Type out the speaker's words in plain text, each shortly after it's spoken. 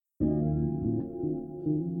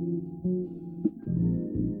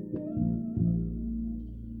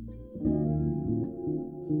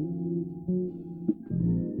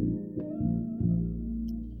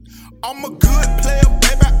I'm a good player,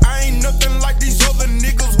 baby. I ain't nothing like these other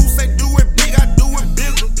niggas who say do it big, I do it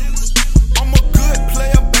bigger. I'm a good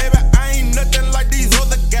player, baby. I ain't nothing like these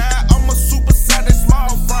other guys. I'm a super side small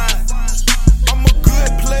fry. I'm a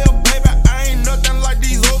good player, baby. I ain't nothing like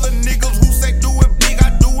these other niggas who say do it big,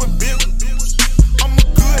 I do it bigger. I'm a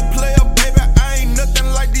good player, baby. I ain't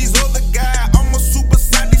nothing like these other guys. I'm a super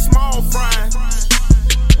side small fry.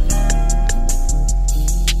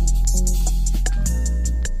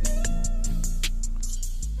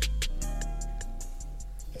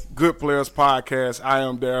 Good Players Podcast. I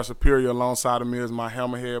am Darryl Superior. Alongside of me is my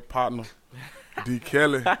hammerhead partner, D.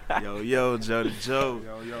 Kelly. Yo, Joe the Joe.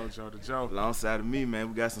 Yo, Joe the Joe. Alongside of me, man,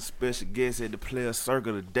 we got some special guests at the Player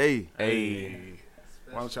Circle today. Hey.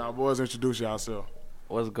 Why don't y'all boys introduce yourself?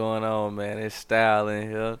 What's going on, man? It's Style in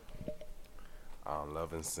here. I'm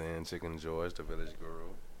Love and Sin, Chicken George, the Village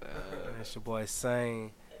Guru. It's your boy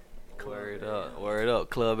Sane. Word up.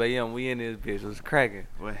 Club AM, we in this bitch. What's cracking?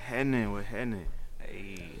 What happening?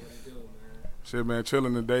 Hey. Shit, man,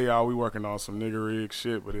 chilling today, y'all. We working on some nigga rig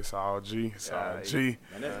shit, but it's all G. It's all G.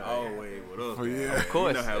 And that's always with us. Oh, yeah. Of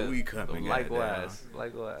course. You know how we coming. Likewise.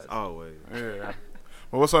 Always. Yeah.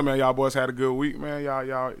 Well, what's up, man? Y'all boys had a good week, man.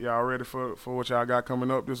 Y'all ready for what y'all got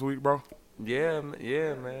coming up this week, bro? Yeah,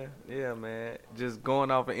 man. Just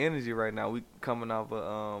going off of energy right now. We coming off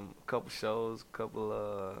a couple shows, couple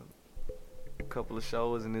of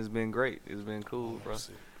shows, and it's been great. It's been cool, bro.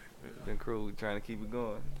 It's been cool. We trying to keep it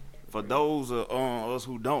going. For those of us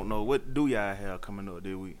who don't know, what do y'all have coming up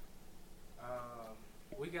this week?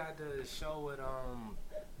 We got the show with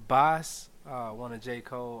Boss, one of J.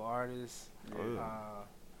 Cole artists. Oh, yeah.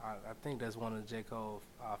 I think that's one of J. Cole's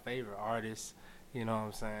favorite artists. You know what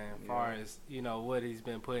I'm saying? As far as, what he's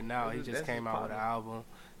been putting out, he just came out with an album.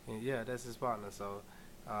 And yeah, that's his partner. So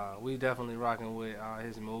we definitely rocking with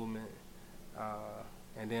his movement.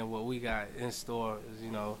 And then what we got in store is,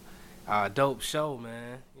 a dope show,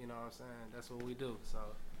 man. You know what I'm saying? That's what we do. So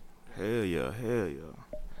Hell yeah.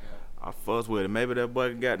 I fuss with it. Maybe that boy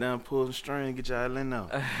can goddamn pull the string and get y'all in there.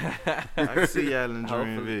 I can see y'all in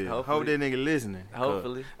Dreamville. Hope that nigga listening.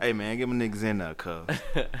 Hopefully. Hey, man, get my niggas in there, cuz.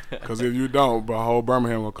 Because if you don't, bro, whole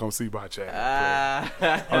Birmingham will come see by chat.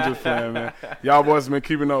 I'm just playing, man. Y'all boys been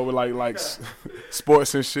keeping up with like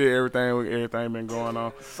sports and shit. Everything been going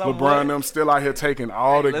on. LeBron them still out here taking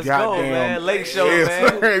all the Let's goddamn go, man. Lake show,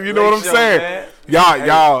 man. You know what I'm saying? Man.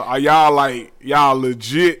 Y'all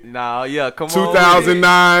legit. Nah, yeah, come on.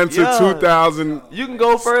 2009 to 2015. You can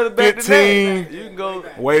go further back than that. You can go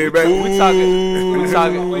way back. We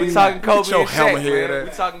talking Kobe your and Shaq, hammerhead man. We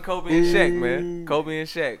talking Kobe and Shaq, man. Kobe and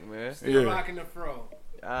Shaq, man. still rocking the fro.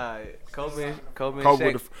 Alright, Kobe and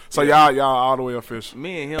Shaq. So y'all all the way official.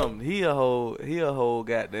 Me and him, he a whole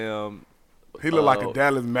goddamn. He look like a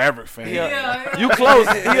Dallas Maverick fan. You close.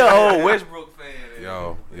 He a whole Westbrook fan.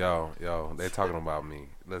 Yo, they talking about me.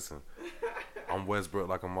 Listen, I'm Westbrook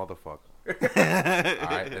like a motherfucker.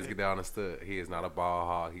 Alright, let's get that understood. He is not a ball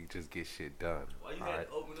hog. He just gets shit done. Why you had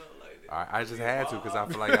to open up like that? Alright, I just had to because I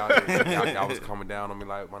feel like y'all was coming down on me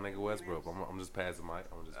like my nigga Westbrook. I'm just passing the mic.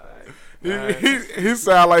 He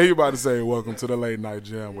sound like he about to say, "Welcome to the late night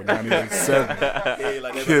jam with 98.7." Yeah,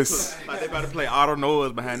 like Kiss. They about to play auto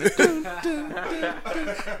noise behind it.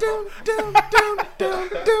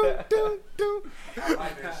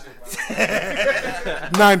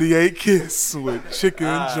 98 Kiss with Chicken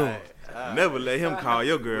and Joy. Never let him call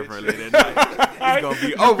your girlfriend late that night. He's gonna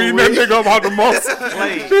be over Beating with. that nigga up out the most. She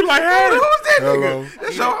like, hey, Who's that hello. nigga?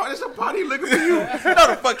 That's your party looking for you. No,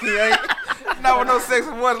 the fuck he ain't. Not with no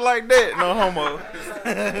sexy voice like that. No homo.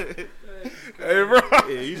 Hey, bro.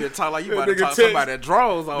 Yeah, you just talk like you about That to nigga talk text. somebody that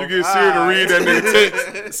draws on. You get Siri to read that nigga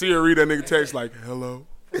text. Siri read that nigga text like, hello.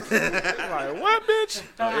 Like, what, bitch?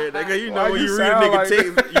 Yeah, nigga, you know Why when you you read a sound nigga like text,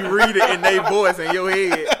 you read it in their voice in your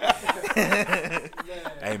head.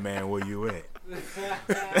 Hey, man, where you at?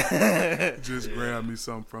 Just grab me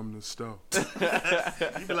something from the store. You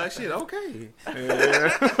be like, shit, okay.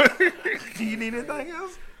 Yeah. Do you need anything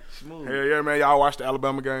else? Smooth. Hell yeah, man. Y'all watched the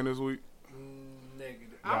Alabama game this week?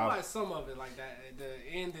 Negative. I watched some of it, like that, the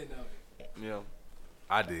ending of it. Yeah.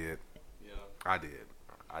 I did.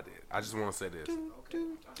 I just want to say this.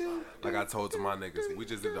 Like I told to my niggas, we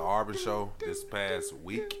just did the Auburn show this past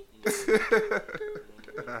week. and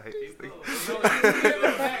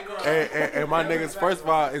my niggas, first of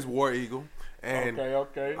all, is War Eagle. And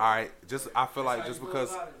Okay. all right, I feel like just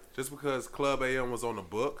because Club AM was on the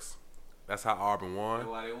books, that's how Auburn won.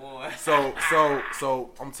 Why they won? So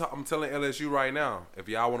I'm telling LSU right now, if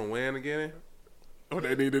y'all want to win again, What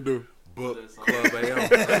they need to do? Book Club AM.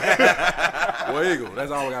 Well, Eagle.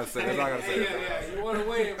 That's all I gotta say. That's all I gotta say. Yeah. You want to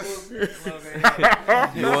win, book Club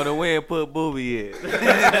AM. You want to win? Put Booby in.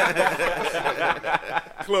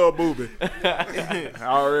 Club Booby.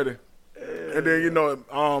 Already. And then,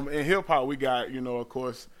 in hip hop, we got, of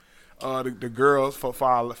course, the girls, for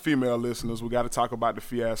our female listeners, we got to talk about the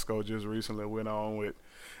fiasco just recently went on with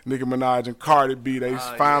Nicki Minaj and Cardi B. They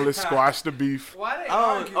finally squashed the beef. Why they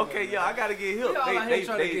arguing? Okay, yeah, I got to get hip.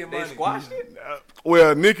 They squashed it?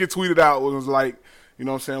 Well, Nicki tweeted out, was like, you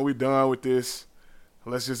know what I'm saying, we done with this.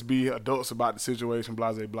 Let's just be adults about the situation,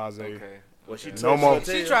 blase, blase. Okay. Well, she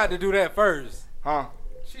tried to do that first. Huh?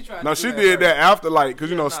 She did that after, like,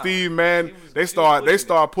 cause Steve Madden, they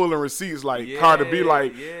start pulling receipts, like Cardi B,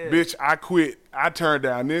 like, bitch, I quit, I turned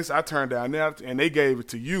down this, I turned down that, and they gave it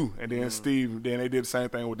to you, and then then they did the same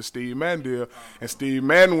thing with the Steve Madden deal, and Steve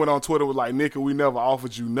Madden went on Twitter was like, Nicki, we never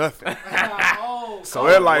offered you nothing. So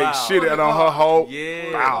it shit on her whole.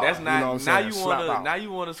 Yeah, wow, that's not. Now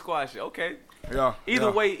you you wanna squash it. Okay. Yeah.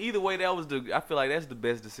 Either way, that was I feel like that's the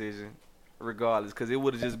best decision, regardless, because it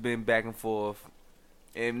would have just been back and forth.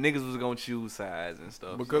 And niggas was gonna choose sides and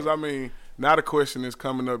stuff. Because now the question is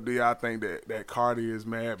coming up. Do y'all think that Cardi is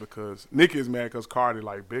mad because Nicki is mad because Cardi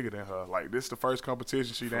like bigger than her? Like this the first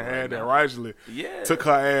competition she done had that rightfully took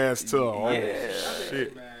her ass to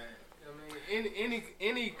shit. I mean,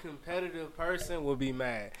 any competitive person will be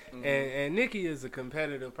mad, and Nicki is a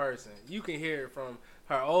competitive person. You can hear it from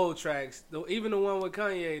her old tracks, even the one with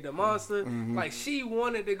Kanye, the Monster. Like she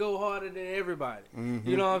wanted to go harder than everybody.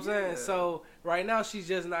 You know what I'm saying? So right now she's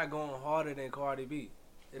just not going harder than Cardi B.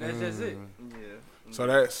 That's just it. Yeah. So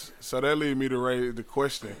that leads me to raise the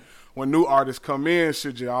question: when new artists come in,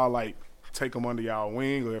 should y'all like take them under y'all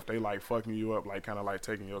wing, or if they like fucking you up, like kind of like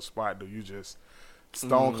taking your spot, do you just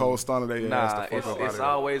stone cold stunner their ass the fuck up? It's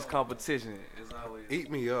always competition. It's always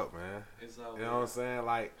eat me up, man. It's always, you know what I'm saying?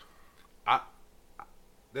 Like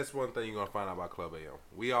that's one thing you're gonna find out about Club AM.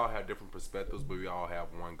 We all have different perspectives, but we all have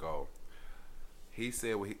one goal. He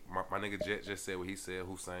said what my nigga Jet just said what he said.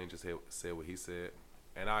 Hussein just said what he said,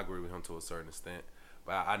 and I agree with him to a certain extent.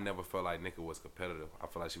 But I never felt like Nicki was competitive. I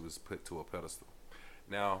feel like she was put to a pedestal.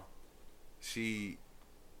 Now, she's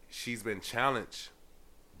been challenged.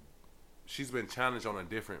 She's been challenged on a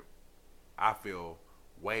different, I feel,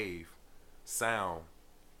 wave, sound,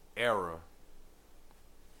 era.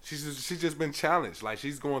 She's just been challenged. Like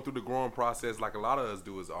she's going through the growing process, like a lot of us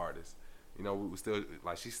do as artists. We still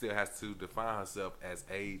like she still has to define herself as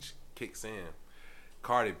age kicks in.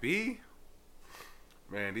 Cardi B,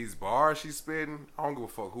 man, these bars she's spitting, I don't give a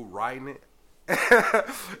fuck who writing it.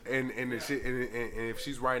 and the shit, and if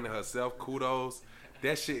she's writing it herself, kudos.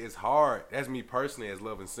 That shit is hard. That's me personally as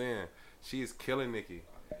Love and Sin. She is killing Nicki.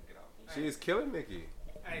 She is killing Nicki.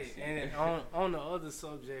 Hey, and on the other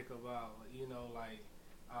subject about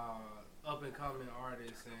up and coming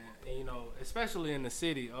artists and especially in the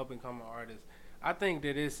city, up and coming artists, I think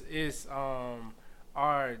that it's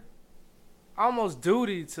our almost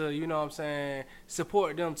duty to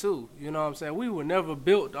support them too. You know what I'm saying? We were never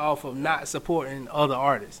built off of not supporting other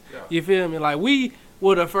artists. Yeah. You feel me? Like we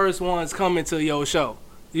were the first ones coming to your show.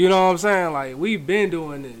 You know what I'm saying? Like we've been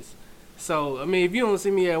doing this. So I mean, if you don't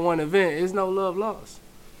see me at one event, it's no love lost.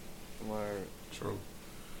 Word. True.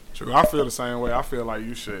 I feel the same way. I feel like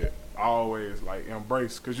you should always like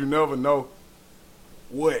embrace, because you never know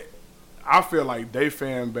what I feel like they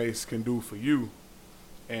fan base can do for you,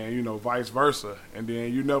 and vice versa. And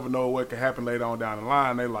then you never know what could happen later on down the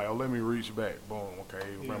line. They like, oh, let me reach back. Boom. Okay.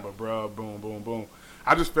 Remember, bruh. Boom, boom, boom.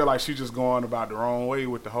 I just feel like she just going about the wrong way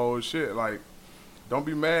with the whole shit. Like, don't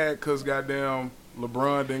be mad because goddamn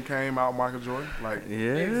LeBron then came out Michael Jordan. Like, yeah,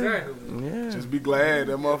 exactly. Yeah. Just be glad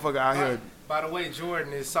that motherfucker out here. By the way,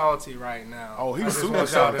 Jordan is salty right now. Oh, he's super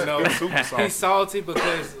salty. He's salty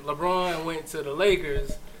because LeBron went to the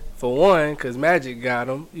Lakers for one, because Magic got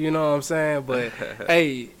him. You know what I'm saying? But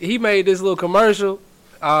hey, he made this little commercial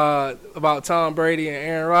about Tom Brady and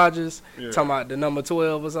Aaron Rodgers, talking about the number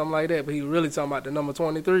 12 or something like that. But he really talking about the number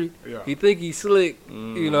 23. Yeah. He think he's slick.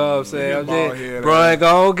 You know what I'm saying? Brian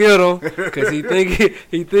gonna get him because he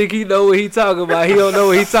think he know what he talking about. He don't know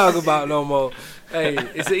what he talking about no more. Hey,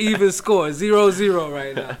 it's an even score, 0-0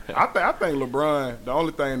 right now. I think LeBron, the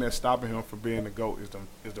only thing that's stopping him from being the GOAT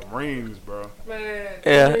is the rings, bro. Man,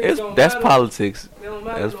 yeah, that's politics.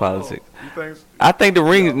 That's politics. You think? I think the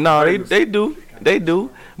rings. No, they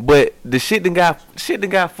do. But the shit done got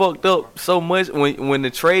fucked up so much when the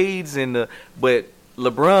trades but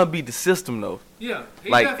LeBron beat the system though. Yeah,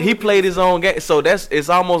 he played his own game, so it's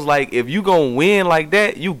almost like if you gonna win like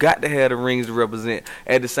that, you got to have the rings to represent.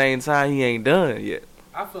 At the same time, he ain't done yet.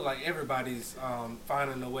 I feel like everybody's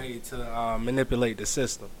finding a way to manipulate the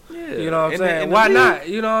system. Yeah. You know what I'm saying? Why not?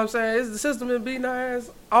 You know what I'm saying? It's the system been beating our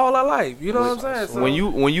ass all our life. You know what I'm saying? So,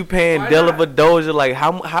 when you paying Deliver Doja, like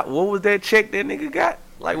how what was that check that nigga got?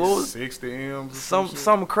 Like what was 60 M's?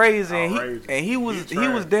 Something crazy, and he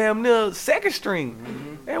was damn near second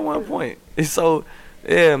string at one point. And so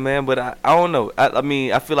yeah, man. But I don't know. I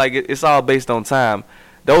mean, I feel like it's all based on time.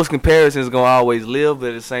 Those comparisons gonna always live, but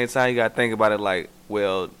at the same time, you gotta think about it like,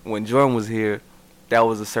 well, when Jordan was here, that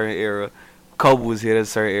was a certain era. Kobe was here, that's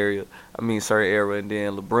a certain area. Certain era, and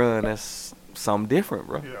then LeBron, that's something different,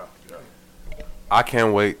 bro. Yeah. I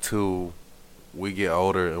can't wait till we get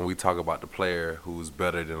older and we talk about the player who's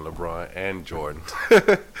better than LeBron and Jordan.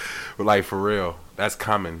 Like, for real, that's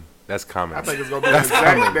coming. That's coming. I think it's gonna be that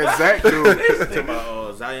Zach dude. To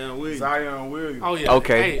my Zion Williams. Oh yeah.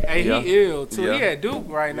 Okay. Hey, yeah. he ill too. Yeah. He at Duke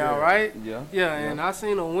right now, right? Yeah. Yeah, and I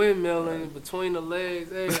seen him windmilling between the legs,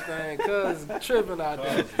 everything, cuz tripping out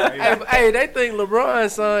there. Hey, they think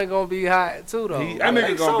LeBron's son gonna be hot too though. That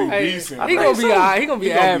nigga gonna be decent. He gonna be alright. He gonna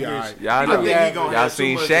be average. Y'all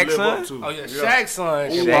seen Shaq's son? Oh yeah, Shaq's son.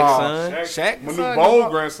 Shaq's son. Shaq's Manu son. Bowl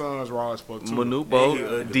grandson's raw as fuck too. Manu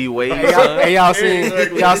Bowl, D Wade Hey, son.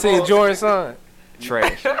 y'all seen Jordan's son?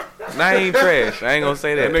 Trash. Nah, I ain't trash. I ain't gonna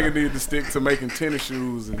say That that. nigga need to stick to making tennis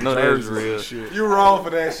shoes and No, that's jerseys real. and shit. You wrong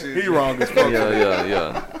for that shit. He wrong as fuck.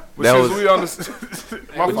 Yeah. But That since was- we on the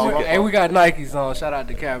my fault. Hey, we got Nikes on. Shout out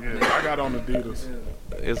to Captain. Yeah, I got on Adidas.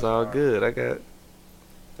 It's all good. I got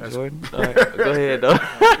Jordan. All right, go ahead though.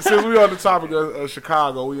 Since we on the topic of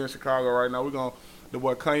Chicago, we in Chicago right now. We gonna the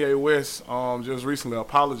boy Kanye West just recently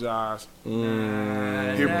apologized.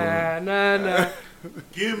 Nah.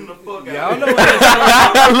 Give him the fuck Y'all out. know what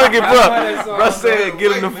that Look at that bro. song Bro is. said,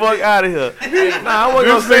 get him the fuck out of here. Nah, I wasn't This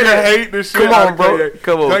gonna say nigga that. hate this shit. Come out on, of bro. Kanye.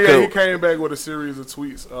 Come on, Kanye, come he on. came back with a series of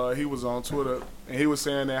tweets. He was on Twitter and he was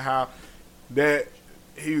saying that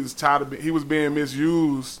he was tired of he was being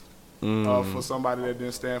misused for somebody that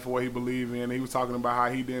didn't stand for what he believed in. He was talking about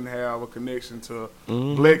how he didn't have a connection to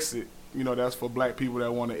Blexit. You know, that's for black people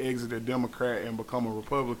that want to exit the Democrat and become a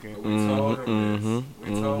Republican. We told him this.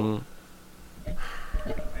 We told him. Hey,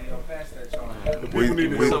 yo, pass that y'all. The people need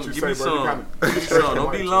to hear what you Give me say, bro. You some. kinda- Give me some.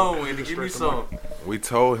 Don't be long, Andy. Give me some. We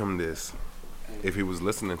told him this if he was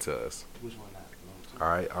listening to us. All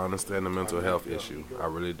right, I understand the mental health issue. I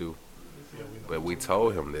really do. But we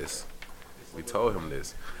told him this.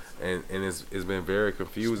 And it's been very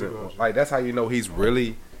confusing. Like, that's how you know he's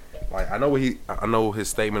really, like, I know his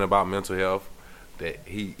statement about mental health, that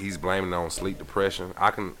he's blaming it on sleep depression. I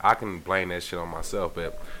can blame that shit on myself,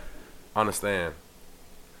 but understand,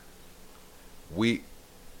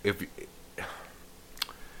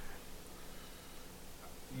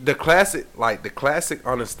 the classic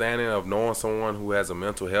understanding of knowing someone who has a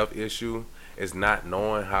mental health issue is not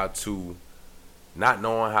knowing how to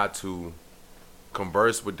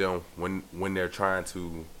converse with them when they're trying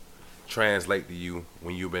to translate to you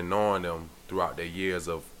when you've been knowing them throughout their years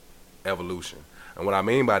of evolution. And what I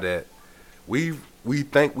mean by that, we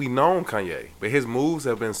think we known Kanye, but his moves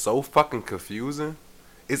have been so fucking confusing.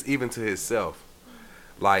 It's even to himself.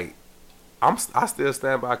 Like, I still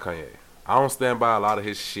stand by Kanye. I don't stand by a lot of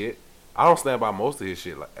his shit. I don't stand by most of his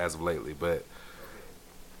shit as of lately, but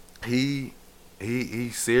he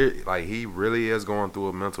serious, like, he really is going through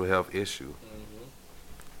a mental health issue.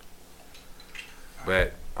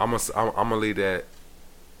 But I'm gonna leave that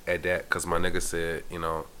at that, because my nigga said, you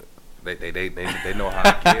know, they know how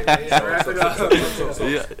to get.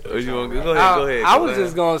 Yeah, you want go ahead. I was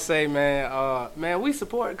just gonna say, man, we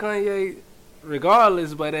support Kanye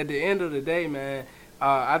regardless, but at the end of the day, man,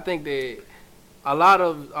 I think that a lot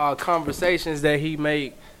of conversations that he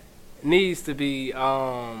make needs to be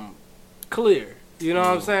clear. You know what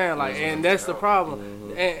I'm saying? Like, and that's the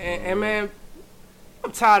problem. And man,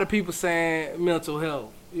 I'm tired of people saying mental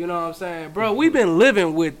health. You know what I'm saying? Bro, we've been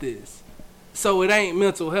living with this. So it ain't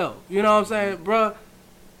mental health. You know what I'm saying? Bro,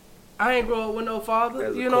 I ain't grow up with no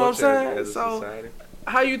father. You know what I'm saying? So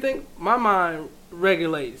how you think my mind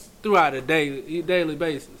regulates throughout a daily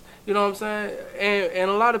basis? You know what I'm saying?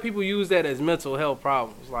 And a lot of people use that as mental health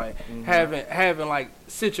problems. Like having like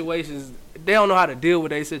situations, they don't know how to deal with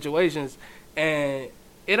their situations. And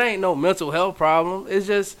it ain't no mental health problem. It's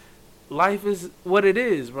just life is what it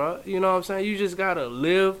is, bro. You know what I'm saying? You just gotta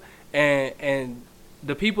live, and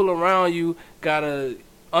the people around you gotta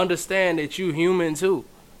understand that you human too.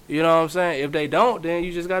 You know what I'm saying? If they don't, then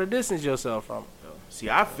you just gotta distance yourself from them. See,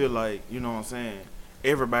 I feel like, you know what I'm saying,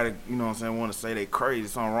 everybody, you know what I'm saying, want to say they crazy,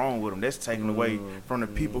 something wrong with them. That's taken away from the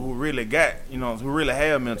people who really got, you know, who really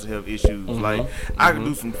have mental health issues. Like, I could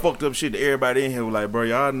do some fucked up shit to everybody in here. Like, bro,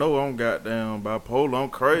 y'all know I'm goddamn bipolar, I'm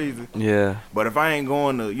crazy. Yeah. But if I ain't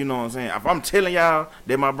going to, you know what I'm saying, if I'm telling y'all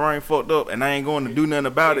that my brain fucked up and I ain't going to do nothing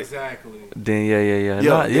about it. Exactly. Then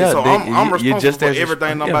yeah. So I'm responsible just for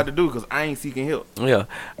everything I'm about to do because I ain't seeking help. Yeah.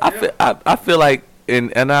 I feel like,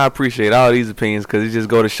 and I appreciate all these opinions because it just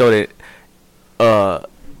go to show that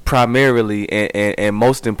primarily and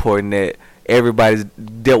most important that everybody's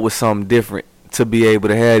dealt with something different to be able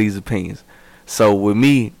to have these opinions. So with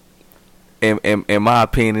me, and my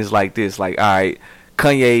opinion is like this, like, all right,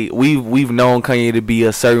 Kanye, we've known Kanye to be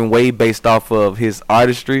a certain way based off of his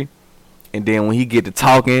artistry, and then when he get to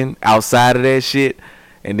talking outside of that shit,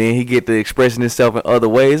 and then he get to expressing himself in other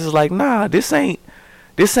ways, it's like, nah, this ain't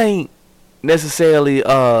necessarily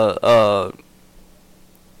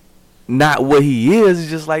not what he is. It's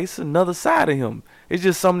just like it's another side of him. It's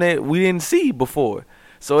just something that we didn't see before.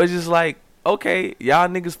 So it's just like, okay, y'all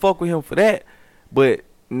niggas fuck with him for that, but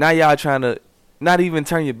now y'all trying to not even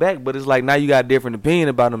turn your back, but it's like now you got a different opinion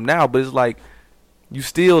about him now, but it's like you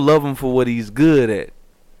still love him for what he's good at.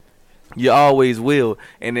 You always will.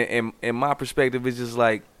 And in my perspective, it's just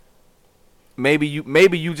like maybe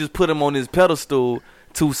you just put him on his pedestal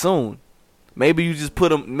too soon. Maybe you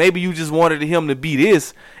just wanted him to be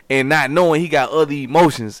this and not knowing he got other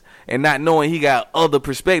emotions and not knowing he got other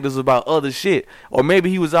perspectives about other shit. Or maybe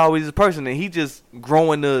he was always a person and he just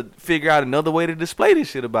growing to figure out another way to display this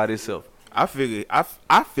shit about himself. I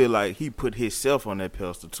feel like he put himself on that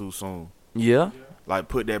pedestal too soon. Yeah. Like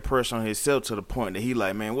put that pressure on himself to the point that he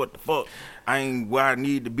like, man, what the fuck? I ain't where I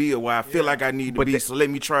need to be or where I feel like I need to be. So let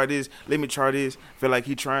me try this. Feel like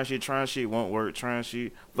he trying shit, won't work, trying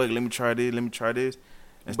shit. Fuck, let me try this.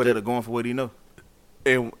 Instead of going for what he know.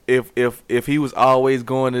 And if he was always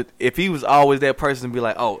that person to be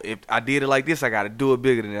like, oh, if I did it like this, I gotta do it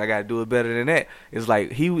bigger than that, I gotta do it better than that. It's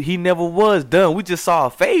like he never was done. We just saw a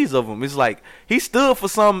phase of him. It's like he stood for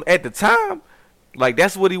something at the time. Like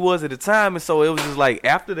that's what he was at the time, and so it was just like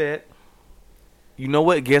after that, you know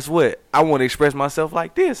what? Guess what? I want to express myself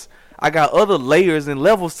like this. I got other layers and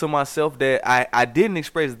levels to myself that I didn't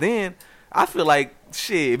express then. I feel like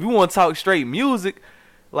shit. If you want to talk straight music,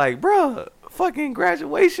 like bruh, fucking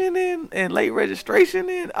graduation and late registration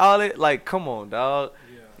and all that. Like, come on, dog.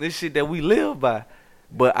 Yeah. This shit that we live by.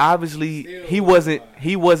 But obviously he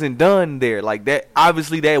wasn't done there. Like that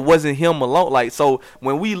obviously that wasn't him alone. Like so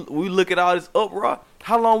when we look at all this uproar,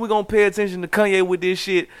 how long we gonna pay attention to Kanye with this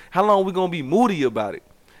shit? How long we gonna be moody about it?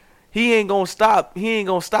 He ain't gonna stop being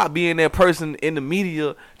that person in the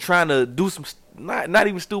media trying to do some not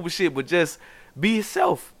even stupid shit, but just be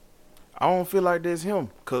himself. I don't feel like that's him,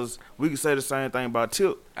 cause we can say the same thing about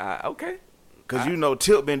Tip. Okay. Cause you know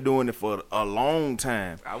Tip been doing it for a long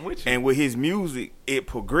time. I'm with you. And with his music, it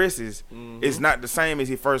progresses. Mm-hmm. It's not the same as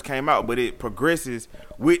he first came out, but it progresses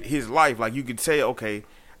with his life. Like you could tell, okay,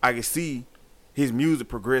 I can see his music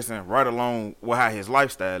progressing right along with how his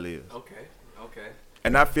lifestyle is. Okay.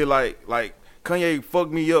 And I feel like Kanye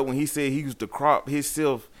fucked me up when he said he used to crop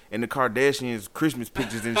himself in the Kardashians' Christmas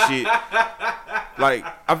pictures and shit. Like,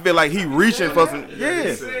 I feel like he reaching for some. Yeah.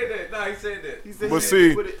 He said that. No, he said that. He said but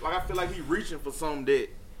see, like I feel like he reaching for something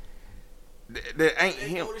that ain't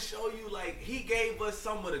him. To show you, like he gave us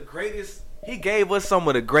some of the greatest. He gave us some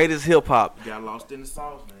of the greatest hip hop. Got lost in the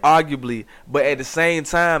sauce, man. Arguably, but at the same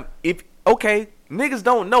time, niggas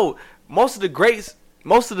don't know most of the greats,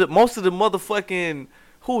 most of the motherfucking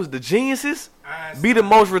who's the geniuses be the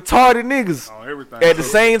most retarded niggas everything. At the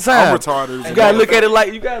same time. I'm retarded. You gotta look at it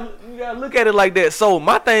like you gotta look at it like that. So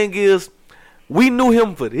my thing is, we knew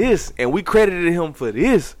him for this and we credited him for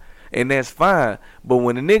this, and that's fine. But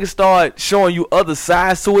when the nigga start showing you other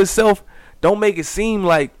sides to himself, don't make it seem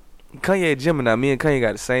like Kanye Gemini. Me and Kanye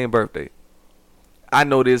got the same birthday. I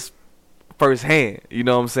know this firsthand. You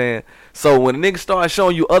know what I'm saying? So when a nigga start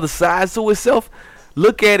showing you other sides to himself,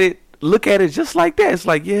 look at it just like that. It's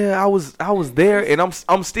like, yeah, I was there and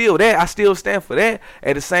I'm still there. I still stand for that.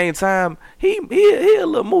 At the same time, he a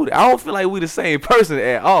little moody. I don't feel like we the same person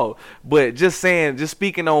at all. But just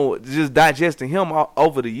speaking on, just digesting him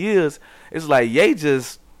over the years, it's like Ye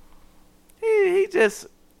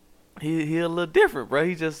he a little different, bro.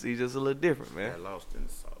 He just a little different, man. Got lost in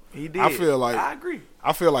the sauce. He did. I agree.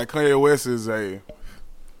 I feel like Kanye West is I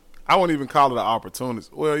wouldn't even call it an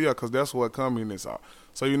opportunist. Well, yeah, because that's what communists are.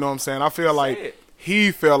 So, you know what I'm saying? I feel like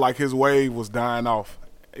he felt like his wave was dying off.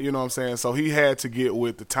 You know what I'm saying? So he had to get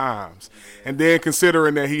with the times. And then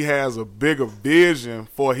considering that he has a bigger vision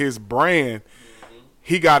for his brand,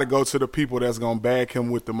 he got to go to the people that's going to back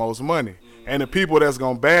him with the most money. and the people that's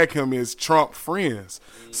gonna back him is Trump friends.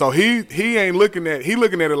 So he ain't looking at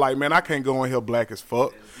it like, man, I can't go in here black as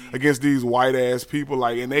fuck against these white ass people,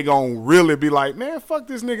 like, and they gonna really be like, man, fuck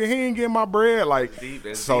this nigga, he ain't getting my bread, like.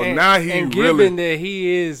 So now he and really, given that he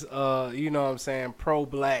is, you know what I'm saying,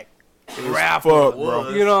 pro-black rapper, fuck, bro.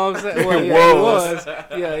 you know what I'm saying? Well, yeah, he was.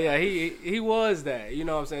 Yeah, he was that. You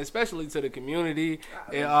know what I'm saying? Especially to the community,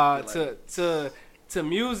 to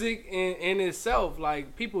music in itself.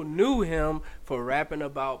 Like, people knew him for rapping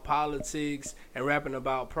about politics and rapping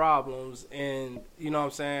about problems in, you know what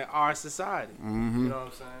I'm saying, our society. Mm-hmm. You know what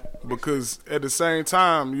I'm saying? Because at the same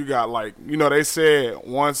time, you got, like, you know, they said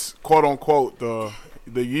once, quote unquote, the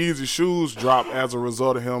Yeezy shoes dropped as a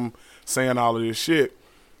result of him saying all of this shit.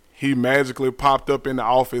 He magically popped up in the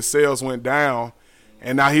office, sales went down,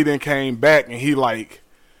 and now he then came back and he like,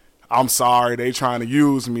 I'm sorry, they trying to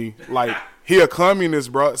use me. Like, he a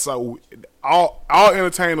communist, bro. So all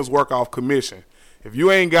entertainers work off commission. If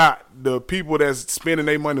you ain't got the people that's spending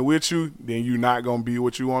their money with you, then you're not gonna be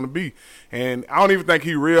what you want to be. And I don't even think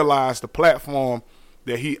he realized the platform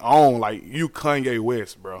that he owned. Like, you Kanye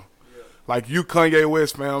West, bro. Yeah. Like, you Kanye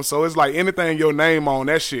West, fam. So it's like anything your name on,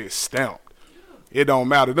 that shit stamped. It don't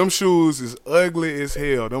matter. Them shoes is ugly as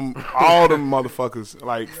hell. All them motherfuckers,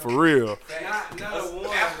 like, for real. After the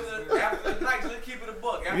Nikes, let's keep it a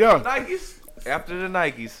buck. After the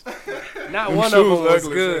Nikes. Not them one of them was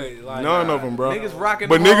good. Like, none of them, bro. Niggas rocking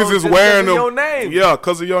but them niggas is wearing them. Your name. Yeah,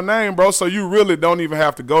 because of your name, bro. So you really don't even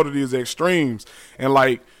have to go to these extremes. And,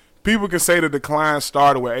 like, people can say the decline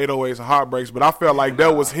started with 808s and Heartbreaks, but I felt like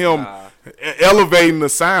that was him elevating the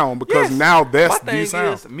sound, because now that's the sound.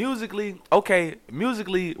 My thing is,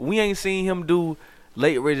 musically, we ain't seen him do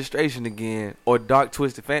Late Registration again or Dark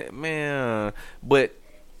Twisted man. But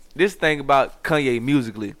this thing about Kanye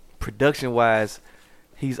musically, production-wise,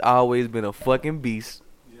 he's always been a fucking beast.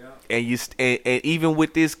 Yeah. And even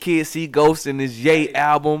with this Kid See Ghost and this Ye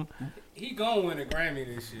album, he gonna win a Grammy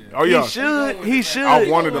this year. Oh yeah, he should. I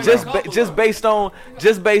wanted him just based on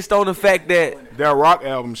the fact that rock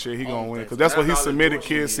album shit, he gonna win, because that's what he submitted.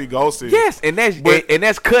 Kid See Ghost is. Yes, and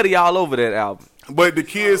that's Cuddy all over that album. But the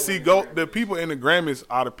Kid See Ghost, the people in the Grammys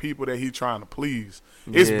are the people that he trying to please.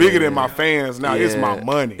 It's bigger than my fans now. It's my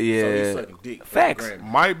money. Yeah, So he's sucking dick. facts.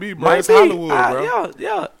 Might be, bro. It's Hollywood, bro.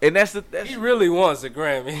 Yeah, and that's he really wants a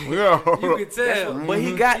Grammy. Yeah, you can tell. But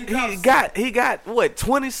he got what,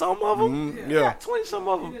 20 some of them? Yeah, he got 20 some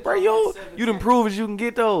of them, bro. You done proved you can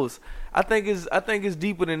get those. I think it's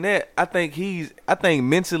deeper than that. I think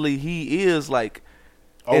mentally he is like.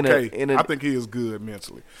 Okay, I think he is good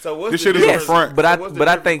mentally. So what's this the shit is a front. But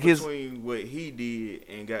I think between what he did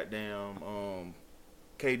and goddamn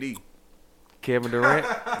KD. Kevin Durant.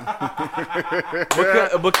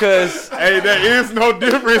 because hey, there is no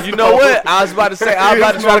difference. You know what? I was about to say, I was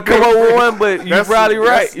about to try to come up with one, but you're probably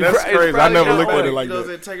right. That's crazy. I never looked at it like that.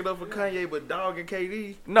 that. Take it up for Kanye, but dog and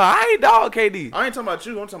KD. No, I ain't dog KD. I ain't talking about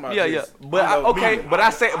you. I'm talking about yeah. But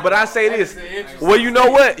I say this. Well, you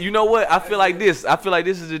know what? I feel like this.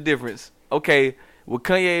 Is the difference. Okay, with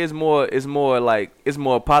Kanye is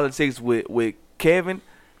more politics. With Kevin,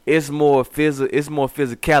 it's more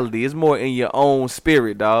physicality. It's more in your own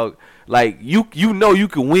spirit, dog. Like you know you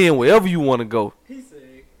can win wherever you want to go. He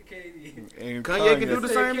said KD. And Kanye can do the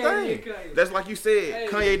same thing. That's like you said.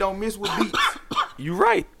 Kanye don't miss with beats. You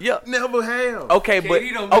right. Yeah. Never have. Okay, but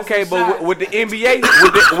with the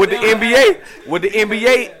NBA, with the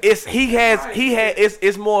NBA,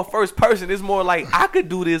 it's more first person. It's more like I could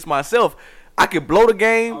do this myself. I could blow the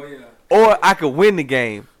game, or I could win the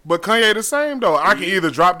game. But Kanye the same though. I can either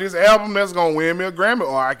drop this album that's gonna win me a Grammy,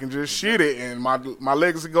 or I can just shit it and my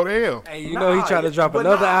legacy go to hell. Hey, you know he trying to drop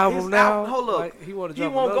another album now. Hold up, like, he want to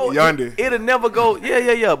drop won't another. go. Yonder. It'll never go.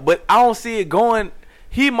 Yeah. But I don't see it going.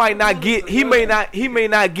 He might not get. He may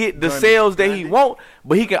not get the sales that he want,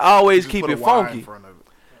 but he can always keep it funky.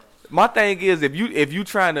 My thing is, if you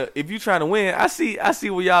trying to win, I see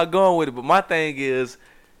where y'all going with it. But my thing is,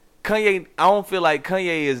 Kanye, I don't feel like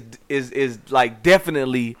Kanye is like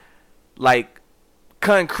definitely like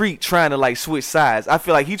concrete trying to like switch sides. I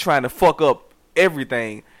feel like he trying to fuck up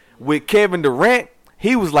everything. With Kevin Durant,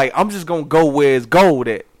 he was like, I'm just gonna go where it's gold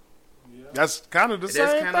at. That's kind of the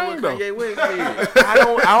same thing though. Kanye West did. I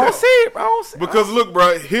don't see it. Because look,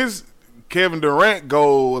 bro, Kevin Durant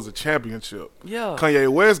goal was a championship. Yeah. Kanye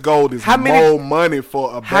West goal is more money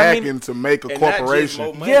for a backing to make a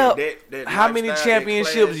corporation. Yeah. How many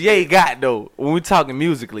championships Ye got though? When we talking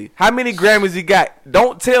musically, how many Grammys he got?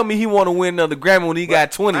 Don't tell me he want to win another Grammy when he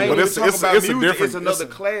got 20. But it's a different. It's another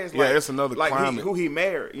class. Yeah, it's another climate. Who he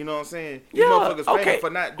married? You know what I'm saying? Yeah. Motherfuckers paying for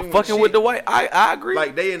not doing fucking shit. with the white. I agree.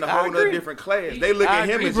 Like they in a whole other different class. They look at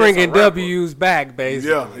him as bringing just a rapper. W's back,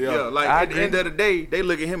 basically. Yeah. Like at the end of the day, they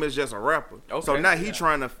look at him as just a rapper. Okay. So now he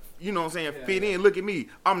trying to, you know what I'm saying, fit in. Look at me.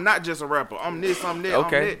 I'm not just a rapper. I'm this, I'm that,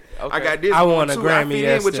 I'm that. I got this. I want a too. Grammy I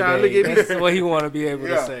fit in with y'all. Look yesterday. at me. That's what he want to be able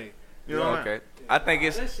to say. You know okay. I think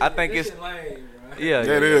it's. lame, Yeah,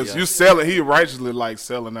 that is. You selling. He righteously like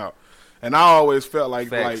selling out, and I always felt like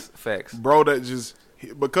facts. Bro, that just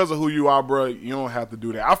because of who you are, bro. You don't have to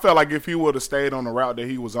do that. I felt like if he would have stayed on the route that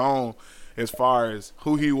he was on, as far as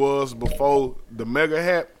who he was before the mega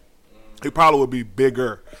hat, he probably would be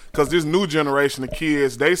bigger. Because this new generation of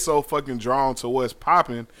kids, they so fucking drawn to what's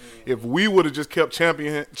popping. If we would have just kept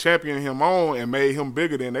championing him on and made him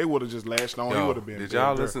bigger, then they would have just lashed on. He would have been Did bigger.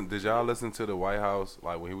 y'all listen to the White House,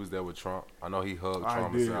 like when he was there with Trump? I know he hugged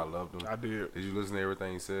Trump and said I loved him. I did. Did you listen to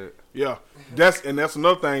everything he said? Yeah. That's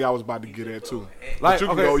another thing I was about to get at too. Like,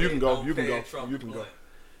 but you can go.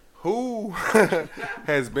 Who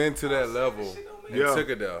has been to that level and took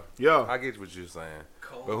it there? Yeah. I get what you're saying.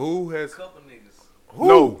 But who has...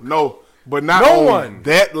 Who? No. But not no on one.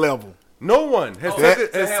 That level. No one has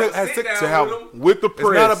took to have with the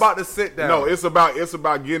press. It's not about the sit down. No, it's about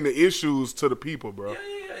getting the issues to the people, bro.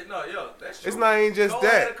 That's true. It's not even just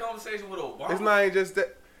that. Had a conversation with Obama. It's not even just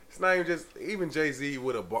that. It's not even just even Jay-Z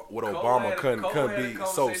with Obama couldn't be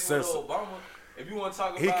so sensitive. If you want to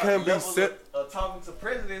talk about he couldn't be talking to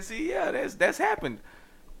presidency, yeah, that's happened.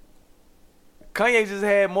 Kanye just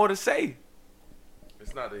had more to say.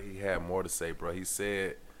 It's not that he had more to say, bro. He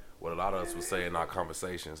said what a lot of us would say in our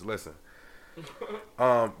conversations. Listen,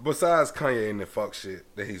 besides Kanye and the fuck shit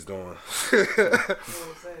that he's doing,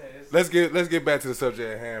 let's get back to the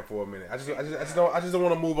subject at hand for a minute. I just don't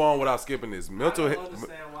want to move on without skipping this. I don't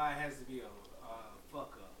understand why it has to be a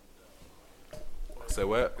fuck up. Say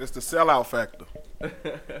what? It's the sellout factor.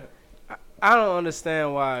 I don't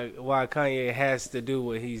understand why Kanye has to do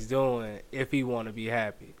what he's doing if he want to be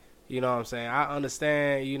happy. You know what I'm saying? I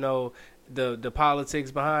understand, the politics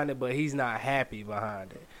behind it, but he's not happy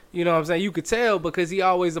behind it. You know what I'm saying? You could tell because he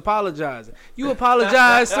always apologizing. You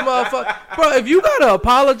apologize to motherfucker. Bro, if you got to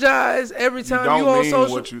apologize every time you on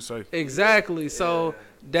social... what you say. Exactly. So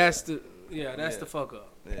that's the fuck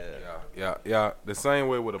up. Yeah. The same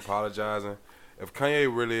way with apologizing. If Kanye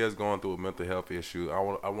really is going through a mental health issue, I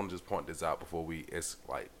want to just point this out before we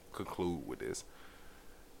conclude with this.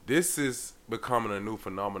 This is becoming a new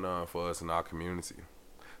phenomenon for us in our community.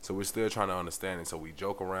 So we're still trying to understand it. So we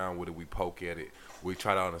joke around with it, we poke at it, we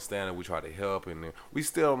try to understand it, we try to help, and then we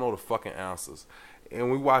still don't know the fucking answers.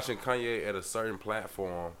 And we watching Kanye at a certain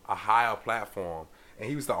platform, a higher platform, and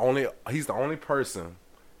he's the only person,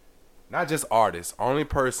 not just artist, only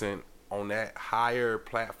person on that higher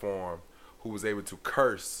platform who was able to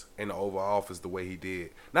curse in the Oval Office the way he did.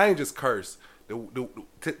 Not even just curse, to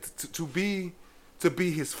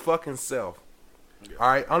be his fucking self. Yeah. All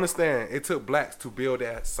right, understand, it took blacks to build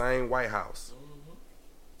that same White House. Mm-hmm.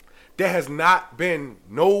 There has not been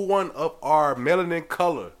no one of our melanin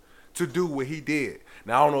color to do what he did.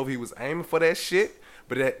 Now, I don't know if he was aiming for that shit,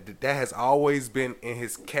 but that has always been in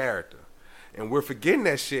his character. And we're forgetting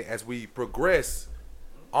that shit as we progress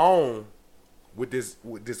on with this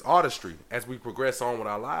artistry, as we progress on with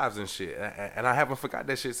our lives and shit. And I haven't forgot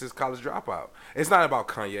that shit since College Dropout. It's not about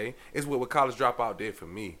Kanye. It's what College Dropout did for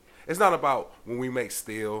me. It's not about when we make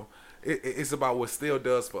Still. It's about what Still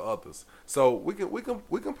does for others. So we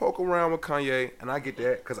can poke around with Kanye, and I get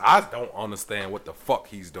that because I don't understand what the fuck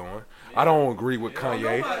he's doing. I don't agree with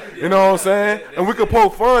Kanye. You know what I'm saying? And we can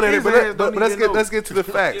poke fun at it, but let's get to the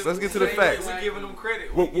facts. Let's get to the facts. We're giving them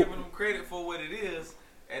credit. We're giving them credit for what it is.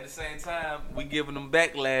 At the same time, we giving them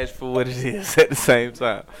backlash for what it is. At the same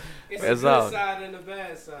time, it's that's a good all. side and a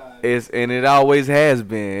bad side. And it always has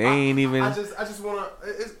been. Ain't even. I just wanna.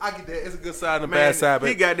 I get that. It's a good side and a bad side.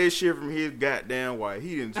 But he got this shit from his goddamn wife.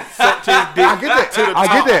 He didn't suck his dick. I get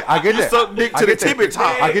that. I get that. Suck dick to the tippy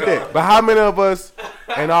top. I get that. But how many of us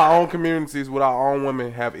in our own communities with our own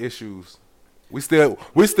women have issues? We still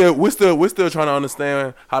trying to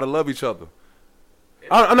understand how to love each other.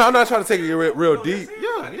 I'm not trying to take it real deep. Yeah.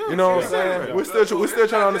 You know what I'm saying? We're still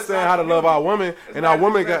trying to understand how to love our women, and our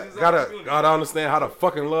women gotta understand how to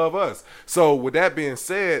fucking love us. So with that being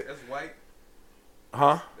said, that's white.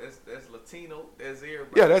 Huh? That's Latino. That's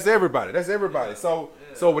everybody. Yeah, that's everybody. So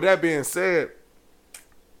with that being said,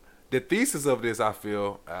 the thesis of this, I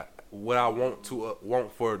feel, what I want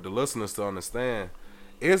for the listeners to understand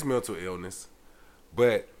is mental illness,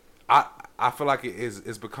 but I feel like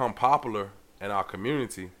it's become popular in our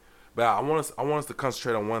community. But I want us to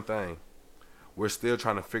concentrate on one thing. We're still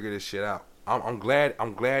trying to figure this shit out. I'm glad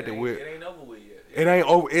that we're. It ain't over with yet. It ain't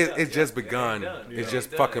over. It's just begun. It's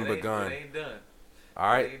just fucking begun. It ain't done. All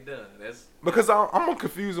right. It ain't done. That's because I'm a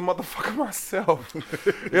confused motherfucker myself.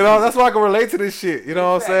 You know, that's why I can relate to this shit. You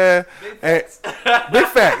know what I'm saying? Big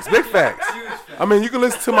facts. Big facts. I mean, you can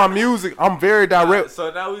listen to my music. I'm very direct. So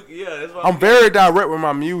now that's why I'm very direct with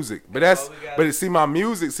my music. But see, my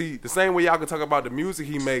music, the same way y'all can talk about the music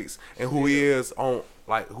he makes and who he is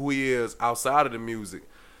who he is outside of the music,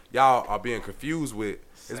 y'all are being confused with.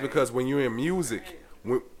 It's because when you're in music,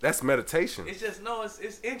 that's meditation. It's just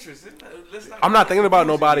it's interest. I'm not thinking about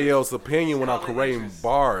nobody else's opinion when I'm creating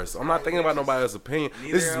bars. I'm not thinking about nobody else's opinion.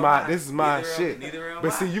 This is my shit.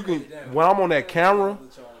 But see, you can when I'm on that camera,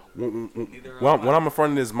 when I'm in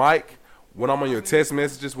front of this mic, when I'm on your text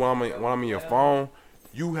messages, when I'm in your phone,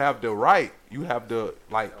 you have the right. You have the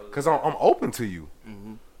because I'm open to you.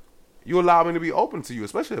 Mm-hmm. You allow me to be open to you,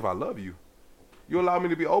 especially if I love you. You allow me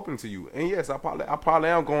to be open to you, and yes, I probably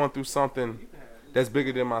am going through something that's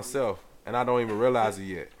bigger than myself, and I don't even realize it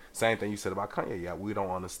yet. Same thing you said about Kanye. Yeah, we don't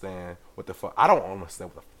understand what the fuck. I don't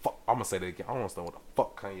understand what the fuck. I'm gonna say that again. I don't understand what the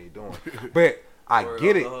fuck Kanye doing. But I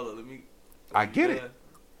get it. I get it.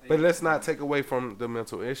 But let's not take away from the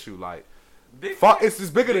mental issue. Like, fuck, it's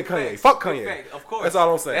just bigger than Kanye. Fuck Kanye. Of course. That's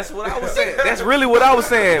all I'm saying. That's what I was saying. That's really what I was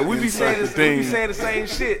saying. We be saying the same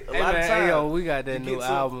shit a lot of times. Hey, yo, we got that new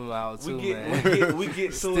album out too, man. We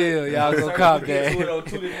get to still, it. Y'all go cop that. On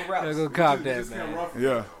 2 different routes. Y'all go cop that, man.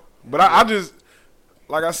 Yeah, but I just.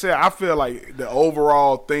 Like I said, I feel like the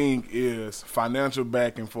overall thing is financial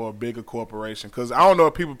backing for a bigger corporation. Because I don't know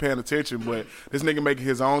if people paying attention, but this nigga making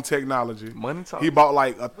his own technology. Money talk. He bought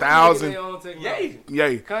like 1,000. Yay.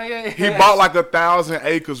 Kanye. He bought like 1,000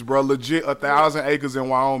 acres, bro. Legit 1,000 acres in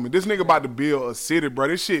Wyoming. This nigga about to build a city, bro.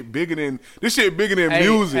 This shit bigger than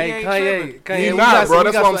music. Hey, Kanye. He not, bro.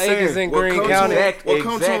 That's what I'm saying. saying. In Green County. What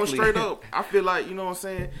comes to him straight up? I feel like, you know what I'm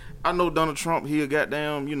saying? I know Donald Trump, he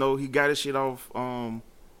goddamn, he got his shit off,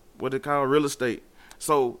 what they call real estate.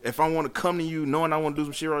 So if I want to come to you knowing I want to do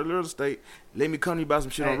some shit on real estate, let me come to you about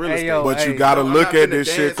some shit on real estate. But you got to look at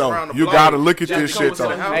this shit, though. You got to look at this shit,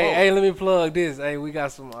 though. Hey, let me plug this. Hey, we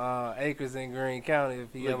got some acres in Green County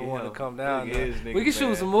if you ever want to come down there. We can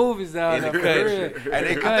shoot some movies down there.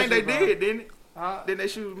 I think they did, didn't it? Didn't they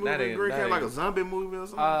shoot a movie in Green County, like a zombie movie or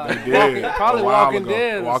something? They did. Probably Walking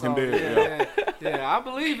Dead. Walking Dead, yeah, I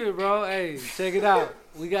believe it, bro. Hey, check it out.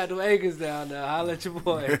 We got them acres down there. Holla at your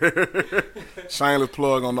boy. Shameless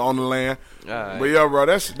plug on the land. Right. But yeah, bro,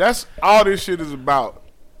 that's all this shit is about.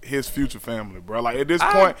 His future family, bro. Like at this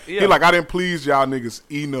point, he like, I didn't please y'all niggas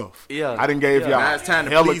enough. Yeah, I didn't gave y'all. Now it's time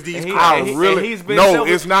to please these crowds.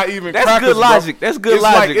 It's not even. That's crackers, good logic. Bro. That's good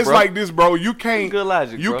logic. It's like this, bro. You can't. Good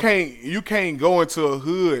logic. You can't go into a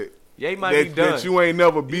hood. Yeah, he might be done. That you ain't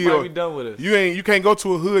never be. He might be done with us. You can't go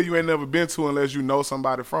to a hood you ain't never been to unless you know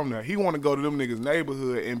somebody from there. He want to go to them niggas'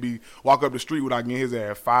 neighborhood and walk up the street without getting his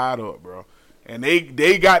ass fired up, bro. And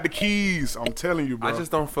they got the keys. I'm telling you, bro. I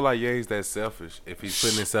just don't feel like Ye's that selfish if he's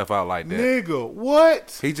putting himself out like that. Nigga,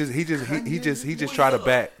 what? He just tried to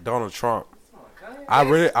back Donald Trump.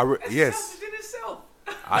 Yes.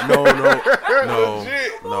 I know,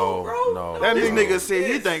 no. This nigga said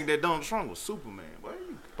he think that Donald Trump was Superman.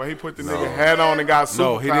 But he put the nigga hat on and got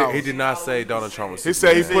superpowers. No, he did not say Donald Trump was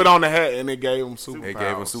Superman. He said he put on the hat and it gave him superpowers. It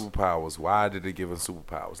gave him superpowers. Why did it give him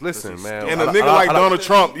superpowers? Listen, man. And a nigga like Donald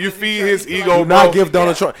Trump, you feed his ego. Do not give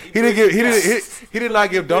Donald Trump. He did not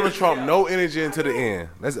give Donald Trump no energy until the end.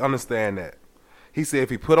 Let's understand that. He said if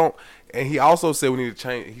he put on, and he also said we need to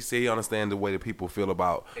change. He said he understands the way that people feel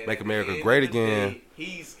about Make America Great Again.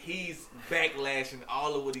 He's backlashing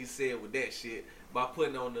all of what he said with that shit by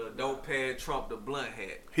putting on the "Don't Pay Trump the blunt"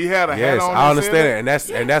 hat. He had a hat on. Yes, I understand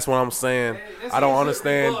it, and that's what I'm saying. I don't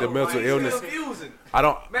understand the mental illness. Confusing. I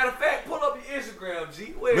don't. Matter of fact, pull up your Instagram,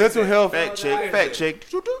 G. Mental health. Fact check.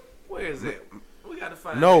 Where is it? We gotta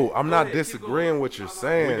find. No, I'm not disagreeing with what you're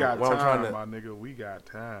saying. We got what time, my nigga. We got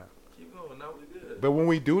time. Keep going. Now we good. But when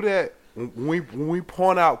we do that, when we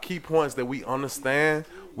point out key points that we understand,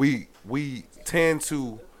 we tend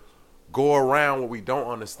to go around what we don't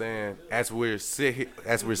understand as we're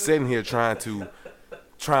sitting here trying to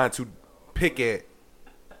pick at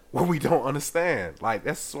what we don't understand. Like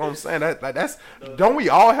that's what I'm saying. That's don't we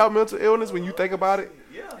all have mental illness when you think about it?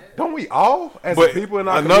 Don't we all as But people in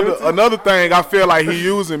our community? another thing, I feel like he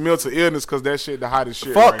using mental illness because that shit the hottest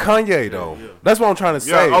shit. Fuck right Kanye though. That's what I'm trying to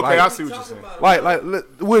say. Yeah, okay, like, I see what you're saying. Like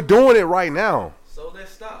we're doing it right now. So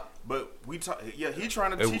let's stop. But we talk. Yeah, he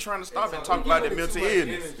trying to stop and talk about the mental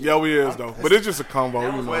illness. Yeah, we is though. But it's just a combo,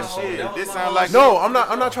 you know. But shit, this sound like No, I'm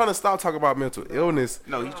not trying to stop talking about mental illness.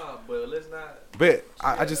 No, But let's not. But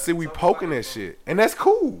I just see we poking that shit, and that's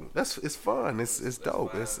cool. It's fun. It's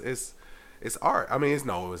dope. It's art. I mean, it's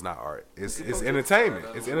not art. It's entertainment.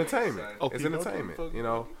 It's entertainment. It's entertainment. You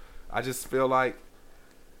know, I just feel like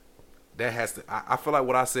that has to. I feel like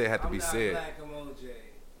what I said had to be said.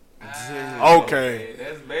 Okay.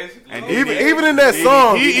 That's basically. And Even in that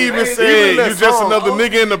song, He even in said that you just song, another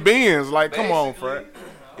nigga in the bins. Like, come on, Fred.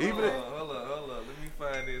 Hold on. Let me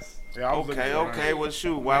find this. Yeah, okay. Well,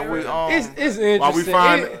 shoot. While we It's interesting. While we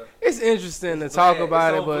find It's interesting to talk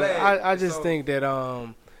about It's it, but on I just think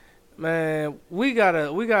that man, we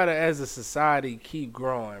gotta as a society keep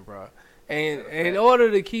growing, bro. And in order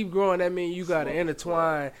to keep growing, that means you gotta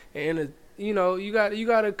intertwine and you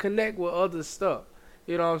gotta connect with other stuff.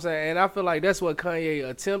 You know what I'm saying? And I feel like that's what Kanye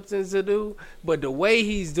attempting to do, but the way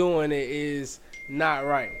he's doing it is not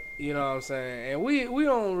right. You know what I'm saying? And we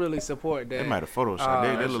don't really support that. They might have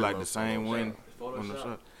photoshopped. They look like the same when the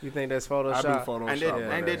shot. You think that's I do Photoshop?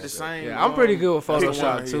 Photoshop. Ain't that the same? Yeah, I'm pretty good with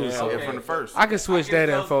Photoshop Picture, too. yeah. So Yeah, from the first. I can switch that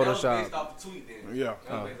in That was Photoshop. based off the tweet then. Yeah.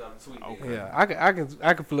 That was based off the tweet then. Yeah,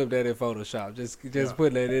 I can flip that in Photoshop. Just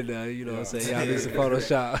put that in there. You know what I'm saying? Y'all need some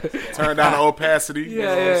Photoshop. Turn down the opacity. you know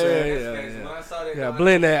what I'm saying? When I saw that, Yeah,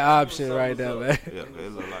 blend that option right there, man. Yeah,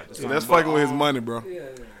 it look like the See, same. that's fucking with his money, bro.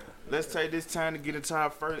 Let's take this time to get into our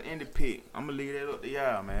first indie pick. I'm gonna leave that up to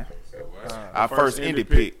y'all, man. Our first indie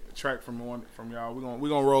pick. Track from y'all. We're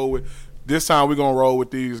gonna roll with. This time we're gonna roll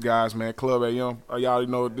with these guys, man. Club AM. Y'all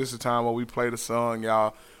already know this is the time where we play the song.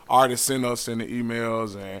 Y'all artists send us in the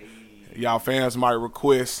emails, and y'all fans might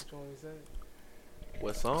request.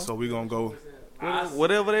 what song? So we gonna go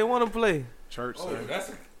Whatever they want to play. church.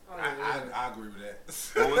 I agree with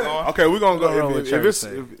that. Okay, we're gonna Go go. with If it's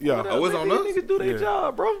church yeah, Oh, it's on us? Niggas do their Yeah.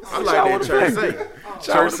 job, bro. I like that church say.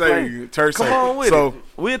 church say. Church Come say. on with So it.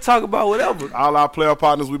 We'll talk about whatever. all our player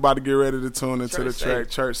partners, we about to get ready to tune into the Church track.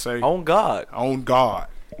 say. Church say On God. on God.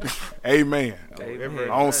 Amen. Amen.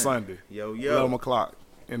 On Sunday, Yo, 11 o'clock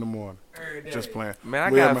in the morning. Just playing. Man,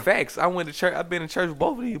 I Well, got facts. I went to church. I've been in church with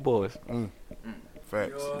both of these boys.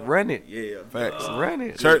 Facts. Run it. Yeah. Facts. Run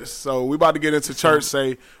it. Church. So we about to get into Church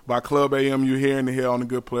Say by Club AM. You hearing it here on the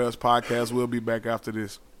Good Players podcast. We'll be back after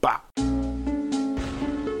this. Bye.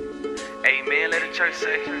 Amen. Let the church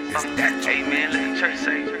say. Amen. Let the church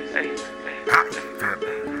say.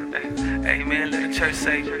 Amen. Let the church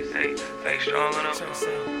say. Faith strong on up.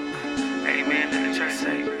 Amen. Let the church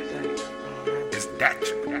say.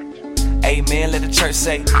 Amen, let the church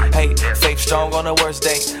say, hey, faith strong on the worst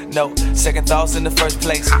day. No, second thoughts in the first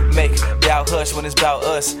place. Make doubt hush when it's about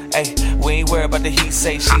us. Hey, we ain't worried about the he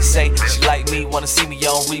say, she say. She like me, wanna see me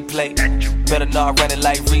on replay. Better not run it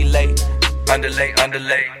like relay. Underlay. Let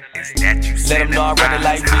them know I run it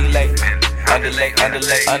like relay. Underlay. Let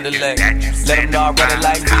them know I run it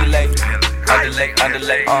like relay. Underlay.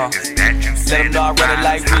 Let them know I run it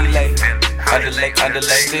like relay. Underlay.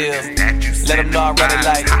 Still. Let them know I run it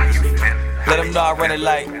like. Let them know I run it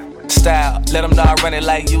like style. Let them know I run it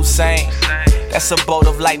like Usain. That's a bolt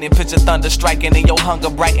of lightning, picture thunder striking, and your hunger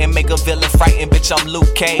brighten, make a villain frightened. Bitch, I'm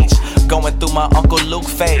Luke Cage, going through my Uncle Luke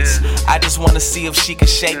phase. I just wanna see if she can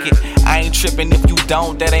shake it. I ain't tripping if you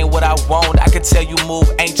don't, that ain't what I want. I can tell you move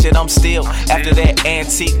ancient, I'm still after that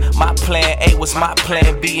antique. My plan A was my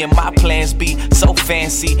plan B, and my plans B so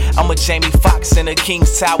fancy. I'm a Jamie Foxx in a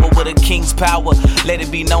king's tower with a king's power. Let it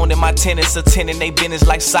be known that my tenants attending they business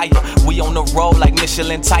like sire. We on the road like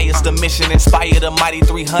Michelin tires. The mission inspired a mighty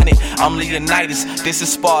 300. I'm Leonidas. This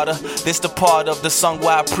is Sparta. This the part of the song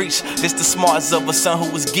where I preach. This the smarts of a son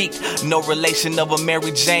who was geek. No relation of a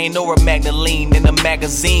Mary Jane or a Magdalene in a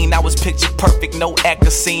magazine. I was picture perfect, no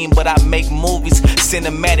actor scene, but I make movies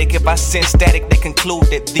cinematic. If I send static, they conclude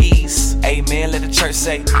that these. Amen. Let the church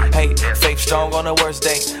say, hey, faith strong on the worst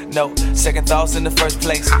day. No second thoughts in the first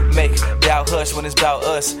place. Make doubt hush when it's about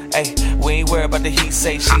us. Hey, we ain't worried about the he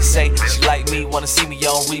say, she say. She like me, wanna see me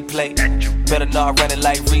on replay. Better not run it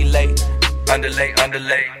like relay. Underlay.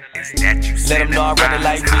 Let them know I run it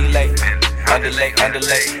like relay. Underlay.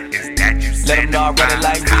 Let them know I run it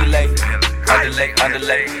like relay.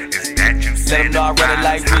 Underlay. Let them know I run it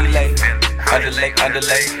like relay. Underlay.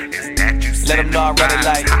 Let them know I run it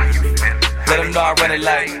like. Let them know I run it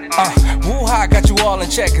like. Woo-ha, got you all in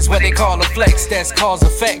check. It's what they call a flex. That's cause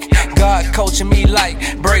effect. God coaching me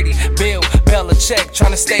like Brady, Bill, Belichick.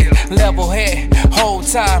 Trying to stay level head whole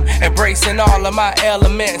time. Embracing all of my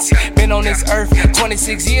elements. Been on this earth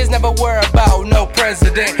 26 years, never worry about no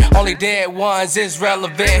president. Only dead ones is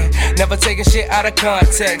relevant. Never taking shit out of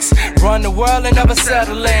context. Run the world and never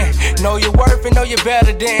settle in. Know your worth and know you're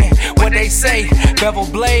better than what they say. Bevel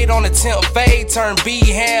blade on the 10th fade. Turn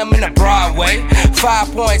B-Ham in the Broadway.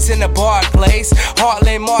 5 points in the bar place.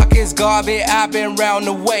 Heartland Marcus, Garvey, I've been round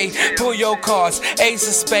the way. Pull your cards, ace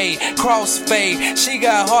of spade, cross fade. She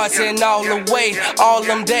got hearts in all the way. All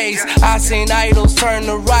them days I seen idols turn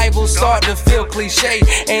to rivals. Start to feel cliche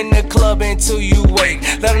in the club until you wake.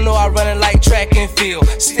 Let them know I run it like track and field.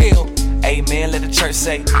 Still, amen, let the church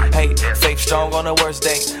say, hey, faith strong on the worst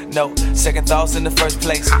day. No second thoughts in the first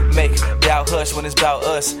place. Make doubt hush when it's about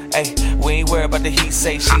us. Hey, we ain't worried about the he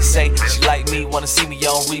say, she say. She like me, wanna see me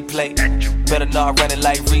on replay. Better not run it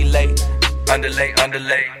like relay. Underlay,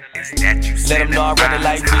 underlay. Let them know I run it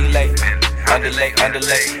like relay. Underlay,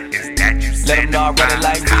 underlay. Let them know I run it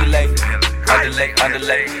like relay. Underlay,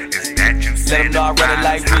 underlay. Let them know I run it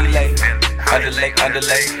like relay. Underlay,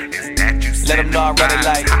 underlay. Let them know I run it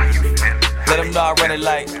like. Let them know I run it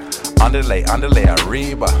like. Underlay, underlay,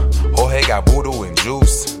 arriba. Jorge got voodoo and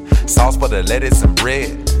juice. Sauce for the lettuce and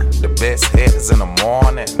bread. The best hits in the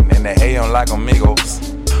morning. In the AM like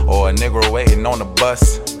amigos. Or a nigga waiting on the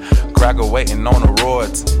bus. Cracker waiting on the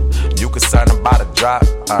roads. You concerned about a drop.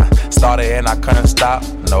 Started and I couldn't stop.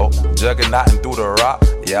 No, juggernauting through the rock.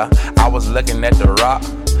 Yeah, I was looking at the rock.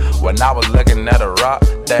 When I was looking at the rock.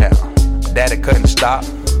 Damn, daddy couldn't stop.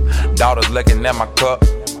 Daughter's looking at my cup.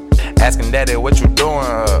 Asking daddy what you doing,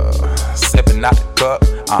 sipping out the cup,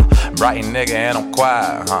 bright nigga and I'm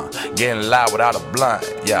quiet, getting loud without a blunt,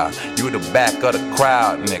 yeah, you the back of the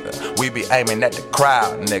crowd, nigga, we be aiming at the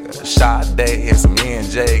crowd, nigga, Sade and some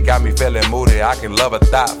E&J, got me feeling moody, I can love a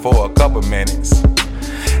thought for a couple minutes,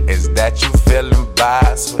 is that you feeling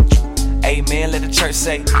vibes with you? Amen, let the church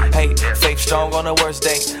say, hey, faith strong on the worst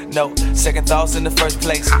day. No second thoughts in the first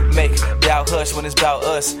place. Make doubt hush when it's about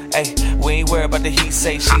us. Hey, we ain't worried about the he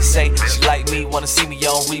say, she say. She like me, wanna see me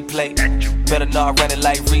on replay. Better not run it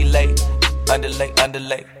like relay. Underlay,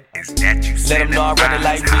 underlay. Let them know I run it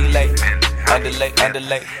like relay. Underlay,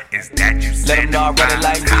 underlay. Let them know I run it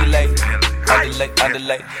like relay. Underlay,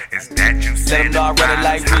 underlay. Let them know I run it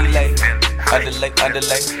like relay. Underlay,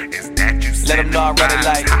 underlay. Let them know I run it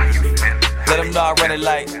like. Let them know I run it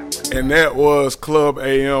like. And that was Club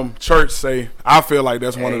AM Church Say. I feel like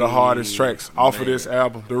that's one of the hardest tracks off of this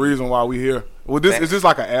album. The reason why we here. Well, this is this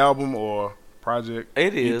like an album or project?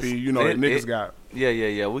 It is. EP? You know, niggas got. Yeah.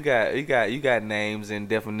 You got names and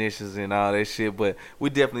definitions and all that shit, but we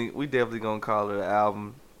definitely gonna call it an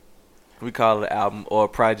album. We call it an album or a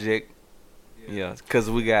project. Yeah, cause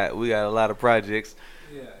we got a lot of projects.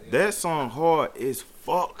 Yeah. That song hard as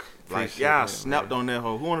fuck. Like y'all snapped on that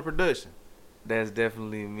hoe. Who on the production? That's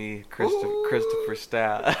definitely me, Christopher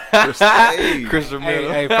Style. Christopher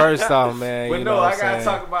Miller. Hey, first off, man. But you no, know I gotta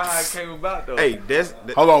talk about how it came about though. Hey, that's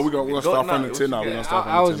hold on, we're gonna start from the 10 now. We're gonna start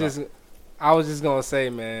from the 10 I was just gonna say,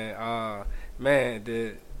 man,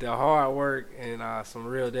 the hard work and some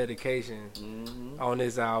real dedication on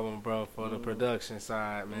this album, bro, for the production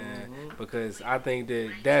side, man, because I think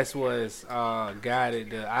that's what's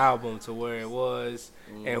guided the album to where it was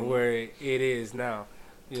and where it is now.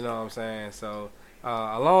 You know what I'm saying? So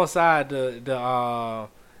alongside the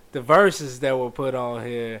verses that were put on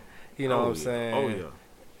here, you know what I'm saying? Oh yeah.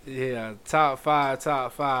 Yeah, top five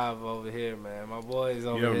over here, man. My boys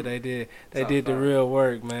over here, they did the real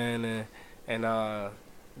work, man, and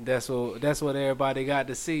that's what everybody got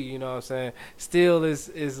to see. You know what I'm saying? Still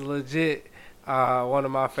is legit. One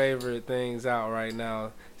of my favorite things out right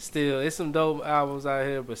now. Still, it's some dope albums out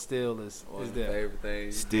here, but still is there.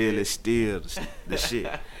 Still is the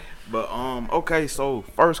shit. But okay, so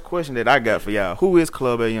first question that I got for y'all: who is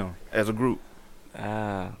Club AM as a group?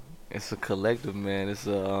 It's a collective, man. It's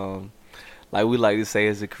a like we like to say,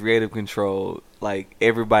 it's a creative control. Like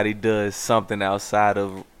everybody does something outside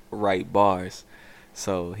of right bars.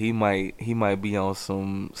 So he might be on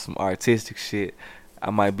some artistic shit. I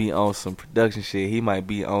might be on some production shit. He might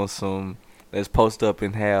be on some let's post up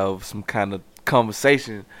and have some kind of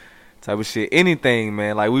conversation type of shit. Anything,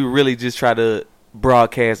 man. Like we really just try to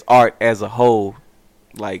broadcast art as a whole,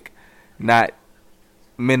 like not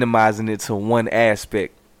minimizing it to one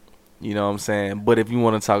aspect. You know what I'm saying? But if you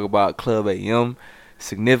want to talk about Club AM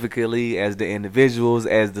significantly as the individuals,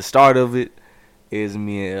 as the start of it, is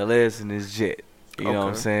me and LS and it's Jet. You know what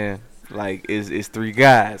I'm saying? Like it's three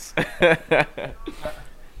guys.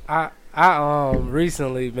 I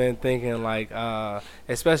recently been thinking like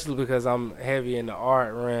especially because I'm heavy in the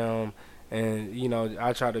art realm and you know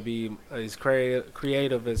I try to be as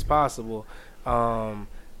creative as possible.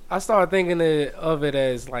 I started thinking of it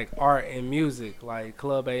as like art and music, like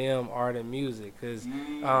Club AM art and music, because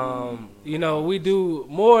you know we do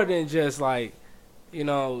more than just like you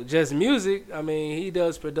know just music. I mean he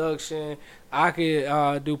does production. I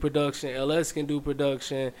could do production. LS can do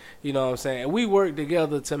production. You know what I'm saying? And we work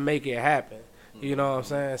together to make it happen. You know what I'm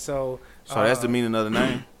saying? So that's the meaning of the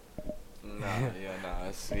name.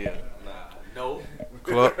 No.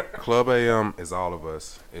 Club AM is all of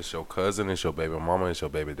us. It's your cousin, it's your baby mama, it's your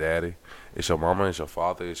baby daddy, it's your mama, it's your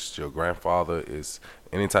father, it's your grandfather, it's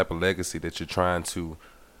any type of legacy that you're trying to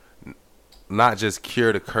not just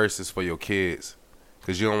cure the curses for your kids,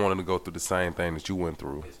 because you don't want them to go through the same thing that you went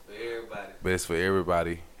through. It's for everybody. But it's for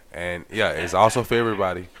everybody. And yeah, it's also for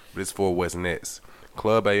everybody, but it's for what's next.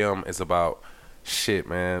 Club AM is about shit,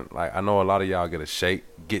 man. Like I know a lot of y'all get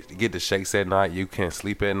the shakes at night. You can't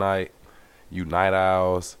sleep at night. You night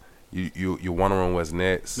owls. You wondering what's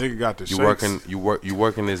next. Nigga got the shakes. You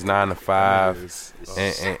working this 9 to 5,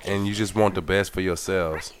 and you just want the best for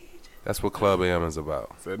yourselves. That's what Club AM is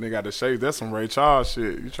about. So that nigga got the shakes. That's some Ray Charles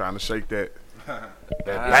shit. You trying to shake that?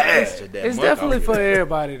 It's definitely for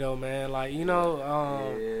everybody though, man. Like you know,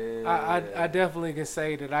 I definitely can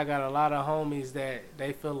say that I got a lot of homies that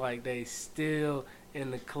they feel like they still in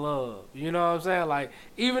the club. You know what I'm saying? Like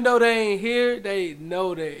even though they ain't here, they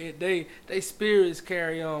know that they spirits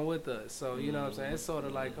carry on with us. So you know what I'm saying? It's sort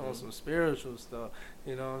of like on some spiritual stuff.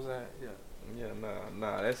 You know what I'm saying? Yeah,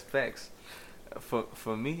 nah, that's facts.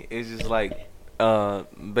 For me, it's just like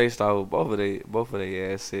based off both of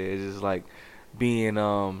they ass said, it's just like being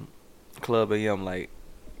Club AM, like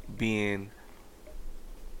being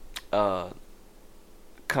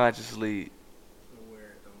consciously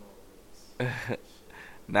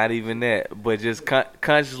not even that, but just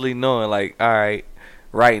consciously knowing like, all right,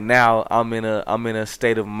 right now I'm in a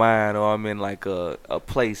state of mind, or I'm in like a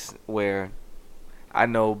place where I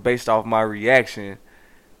know based off my reaction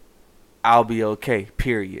I'll be okay,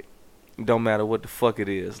 period. Don't matter what the fuck it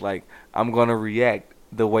is. Like I'm gonna react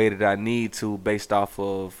the way that I need to based off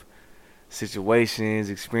of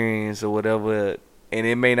situations, experience, or whatever. And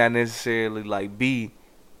it may not necessarily like be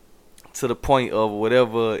to the point of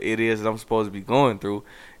whatever it is that I'm supposed to be going through.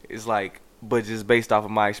 It's like, but just based off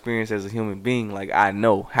of my experience as a human being, like I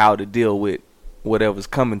know how to deal with whatever's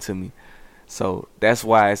coming to me. So that's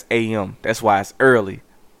why it's AM. That's why it's early.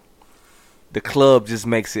 The club just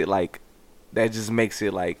makes it like, that just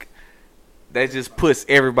puts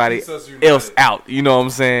everybody else out. You know what I'm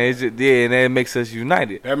saying? It's just, yeah, and that makes us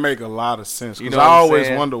united. That make a lot of sense. Because You know I what I'm always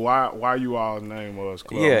saying? wonder why you all name was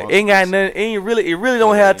Club. Yeah, ain't got nothing. It really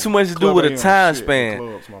don't have too much to do Club with a AM time shit. span.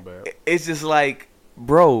 Clubs, my bad. It's just like,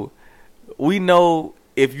 bro, we know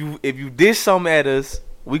if you dish something at us,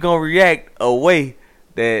 we gonna react a way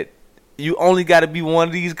that you only got to be one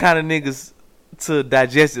of these kind of niggas to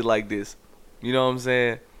digest it like this. You know what I'm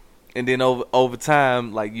saying? And then over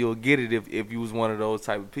time, like you'll get it if you was one of those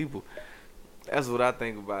type of people. That's what I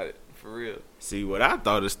think about it, for real. See, what I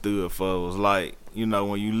thought it stood for was like, you know,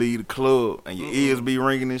 when you leave the club and your ears be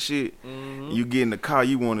ringing and shit, you get in the car,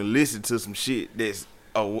 you want to listen to some shit that's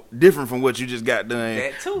different from what you just got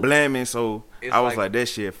done blaming. So It's I was like- like, that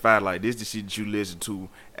shit fire. Like, this the shit that you listen to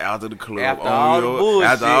after the club. After all the bullshit.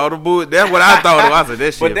 After all the bullshit. That's what I thought. I said,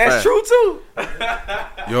 that shit But that's fire. true too.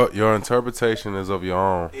 Your interpretation is of your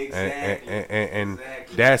own, Exactly. and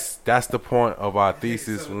that's the point of our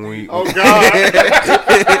thesis when we. Oh God!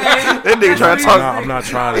 That nigga trying to talk. I'm not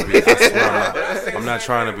trying to be. I swear I'm not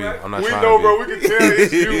trying to be. I'm not We trying know, to be. bro. We can tell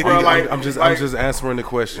it's you, bro. Like I'm just answering the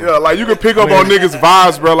question. yeah, like you can pick up on niggas'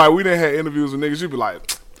 vibes, bro. Like we done had interviews with niggas. You be like,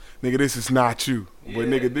 nigga, this is not you, but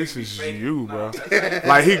nigga, this is you, bro.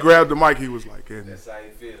 Like he grabbed the mic, he was like, yeah, That's how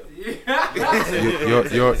you feel.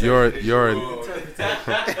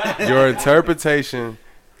 Your interpretation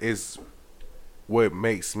is what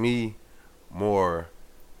makes me more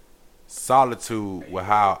solitude with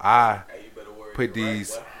how I put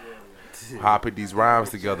these rhymes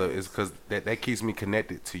together, is because that keeps me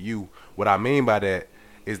connected to you. What I mean by that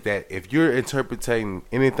is that if you're interpreting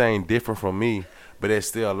anything different from me, but it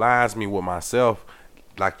still aligns me with myself,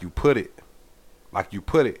 like you put it,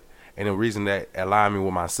 and the reason that align me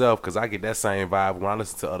with myself, because I get that same vibe when I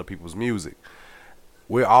listen to other people's music.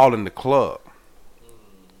 We're all in the club.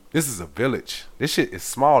 This is a village. This shit is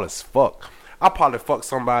small as fuck. I probably fuck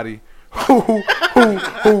somebody who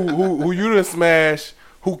you done smash,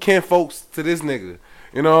 who kin folks to this nigga.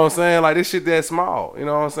 You know what I'm saying? Like this shit that small. You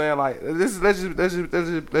know what I'm saying? Like let's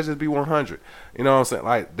just be 100. You know what I'm saying?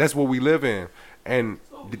 Like that's what we live in, and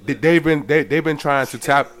they've been trying to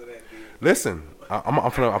tap. Listen, I'm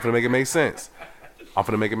finna make it make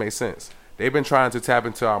sense. They've been trying to tap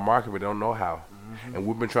into our market, but they don't know how, and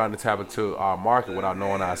we've been trying to tap into our market without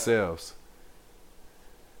knowing ourselves.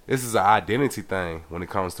 This is an identity thing when it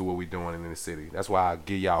comes to what we're doing in the city. That's why I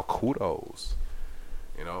give y'all kudos.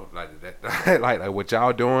 You know, like that, like what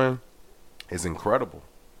y'all doing is incredible.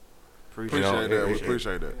 Appreciate that. We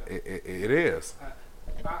appreciate that. It is.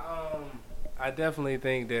 I definitely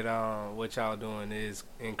think that what y'all doing is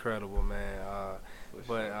incredible, man.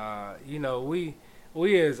 But you know, we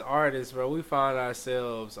as artists, bro, we find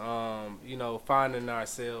ourselves, you know, finding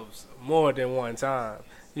ourselves more than one time.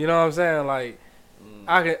 You know what I'm saying? Like,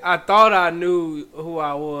 I thought I knew who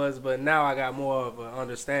I was, but now I got more of an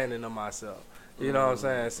understanding of myself. You know what I'm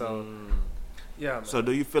saying? So, yeah, man. So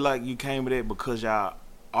do you feel like you came with it because y'all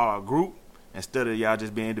are a group instead of y'all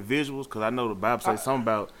just being individuals? Because I know the Bible says something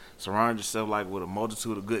about surround yourself like with a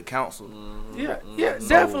multitude of good counsel. Yeah,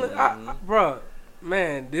 definitely. Bro,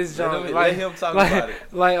 man, this junk, let him talk about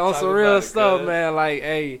it. Like on some real stuff, man. Like,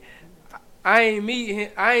 hey, I ain't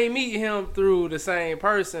meet him through the same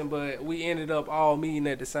person, but we ended up all meeting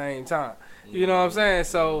at the same time. You know what I'm saying?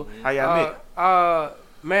 So how y'all met?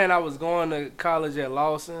 Man, I was going to college at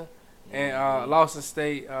Lawson, and Lawson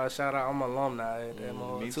State. Shout out, I'm an alumni at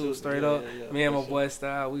that too. Straight up, me and my boy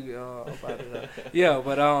Style, we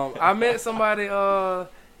but I met somebody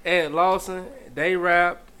at Lawson. They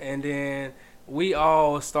rapped, and then we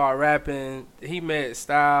all start rapping. He met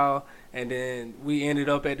Style. And then we ended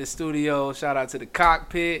up at the studio. Shout out to the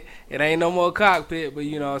Cockpit. It ain't no more Cockpit, but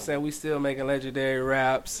you know what I'm saying? We still making legendary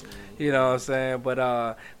raps. You know what I'm saying?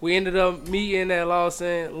 But we ended up meeting at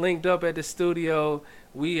Lawson, linked up at the studio.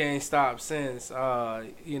 We ain't stopped since,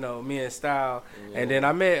 you know, me and Style. And then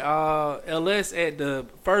I met LS at the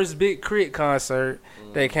first Big Crit concert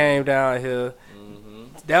that came down here.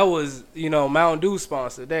 That was, you know, Mountain Dew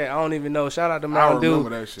sponsored. That I don't even know. Shout out to Mountain Dew.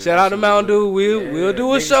 That shit. Shout out to Mountain Dew. We'll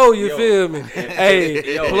do a show. You feel me?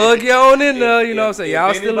 Hey, plug your own in there. You know what I'm saying?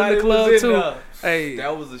 Y'all still in the club too. Hey,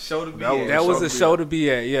 that was a show to be at. That was a show to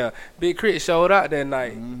be at. Yeah, Big Crit showed out that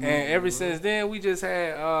night, and ever since then we just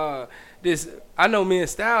had this. I know me and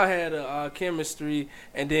Style had a chemistry,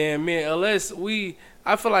 and then me and LS,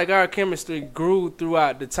 I feel like our chemistry grew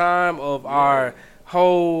throughout the time of our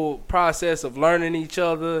whole process of learning each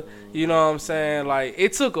other. You know what I'm saying? Like,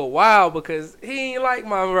 it took a while because he ain't like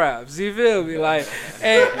my raps. You feel me? Like,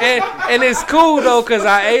 and it's cool though, cause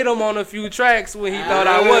I ate him on a few tracks when he thought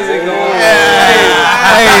I wasn't going.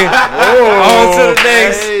 On to the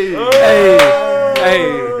next.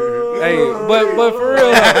 But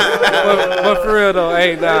for real though,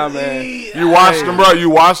 hey, nah, man. You watched him, bro. You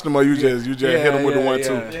watched him, or you just hit him with the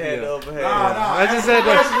 1-2. I just said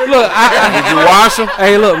that. Look, did you watch him?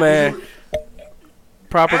 Hey, look, man.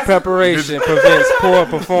 Proper preparation prevents poor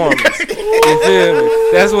performance. You feel me?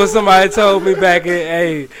 That's what somebody told me back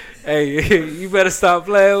in. Hey, you better stop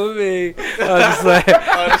playing with me. I was just like,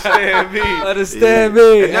 understand me. And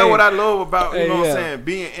that's what I love about, you know what I'm saying,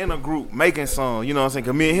 being in a group, making songs, you know what I'm saying,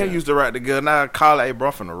 because me and him used to rap together. Now I call it, hey, bro,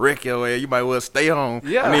 I'm finna wreck your ass. You might well stay home.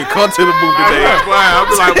 Yeah. I mean, come to the booth today. I'll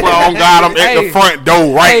be like, well, on God, I'm at the front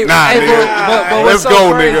door right now, nigga. But let's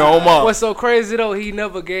go, nigga, on my. What's so crazy, though, he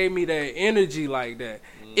never gave me that energy like that.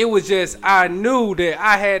 It was just, I knew that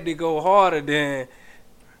I had to go harder than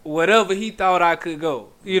whatever he thought I could go.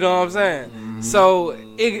 You know what I'm saying? So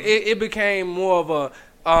it became more of a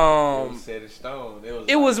set in stone.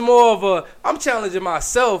 It was more of a I'm challenging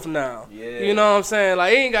myself now. Yeah. You know what I'm saying?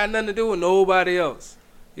 Like, it ain't got nothing to do with nobody else.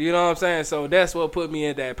 You know what I'm saying? So that's what put me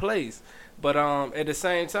in that place. But at the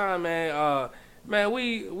same time, man,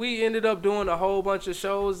 we ended up doing a whole bunch of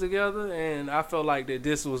shows together, and I felt like that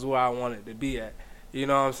this was where I wanted to be at. You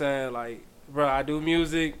know what I'm saying? Like, bro, I do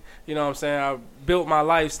music. You know what I'm saying? I built my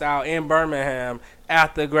lifestyle in Birmingham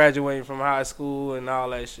after graduating from high school and all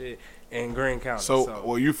that shit in Greene County. So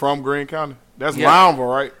well, you from Greene County? That's Limeville,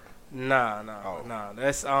 right? Nah.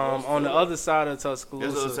 That's on the other side of Tuscaloosa.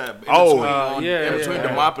 That's the other side. In between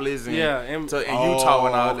Demopolis and Utah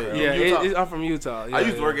and all that. Yeah, I'm from Utah. Yeah, I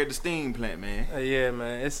used to work at the steam plant, man. Yeah,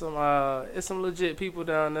 man. It's some legit people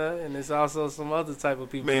down there, and it's also some other type of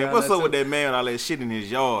people. Man, down what's there up with too. that man with all that shit in his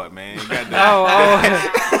yard, man?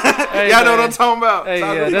 Hey, y'all know what I'm talking about? Hey,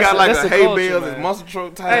 so yeah, he got like a hay culture, bales man. and muscle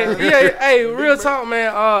truck tires. Hey, real talk,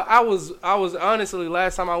 man. I was honestly,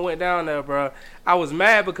 last time I went down there, bro, I was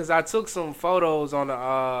mad because I took some photos on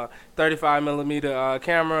the 35mm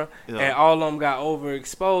camera, and all of them got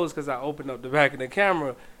overexposed because I opened up the back of the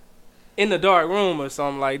camera. in the dark room or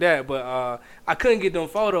something like that. But I couldn't get them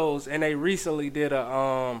photos, and they recently did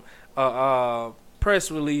a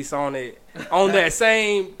press release on it on that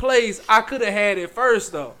same place. I could have had it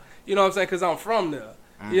first though. You know what I'm saying? Because I'm from there.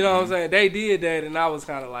 You know what I'm saying? They did that, and I was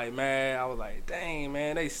kind of like, man, I was like, dang,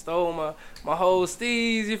 man, they stole my whole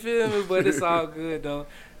steez, you feel me? But it's all good, though.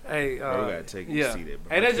 Hey, bro, gotta take you to see that,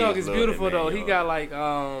 bro. Hey, that junk is beautiful, that, man, though. He got, like,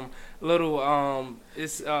 little,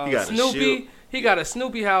 Snoopy. He got a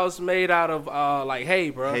Snoopy house made out of, like,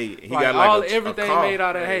 hay, bro. Hey, he like, got, like, everything car, made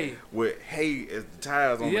out of hay. With hay as the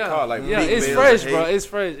tires on the car. Like, yeah, it's fresh, bro. It's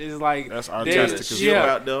fresh. It's like... That's artistic.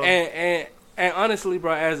 Out there. And honestly,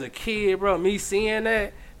 bro, as a kid, bro, me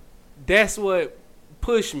seeing that's what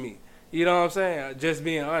pushed me. You know what I'm saying? Just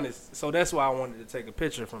being honest. So that's why I wanted to take a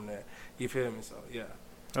picture from that. You feel me? So, yeah.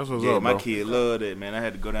 That's what's up, bro. My kid loved it, man. I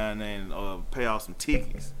had to go down there and pay off some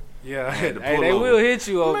tickets. Yeah. Hey, they will hit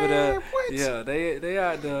you over there. What? Yeah, they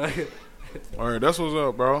out there. All right, that's what's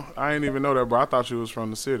up, bro. I ain't even know that, bro. I thought you was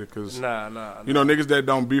from the city, cause nah. You know, niggas that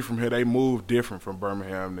don't be from here, they move different from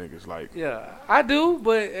Birmingham niggas. Like, yeah, I do,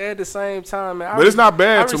 but at the same time, man. But it's not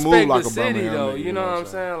bad to move like a city, Birmingham though. nigga, You know what I'm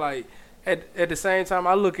saying? Like, at the same time,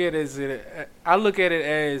 I look at it as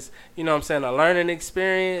you know what I'm saying, a learning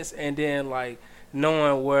experience, and then like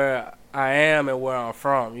knowing where I am and where I'm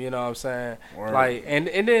from. You know what I'm saying? Word. Like, and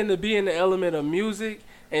then to be in the element of music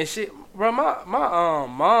and shit. Bro, my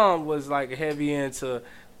mom was like heavy into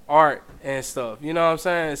art and stuff. You know what I'm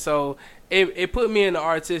saying? So it put me in the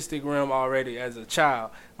artistic realm already as a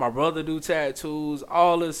child. My brother do tattoos,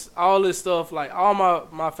 all this stuff. Like all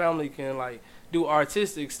my family can like do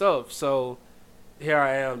artistic stuff. So here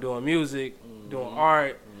I am doing music, doing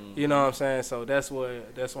art. You know what I'm saying? So that's where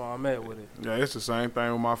I'm at with it. Yeah, it's the same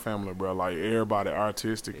thing with my family, bro. Like everybody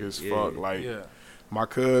artistic as fuck. Like my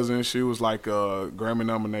cousin, she was like a Grammy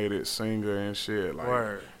nominated singer and shit. Like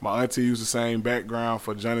Word. My auntie used the same background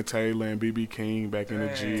for Johnny Taylor and BB King back in the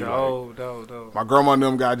G. Dope. My grandma and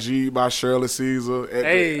them got G'd by Shirley Caesar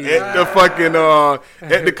at the fucking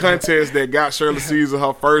at the contest that got Shirley Caesar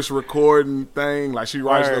her first recording thing. Like she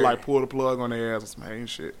writes to like pull the plug on their ass and some hate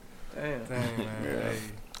shit. Damn, man. Yeah. Hey.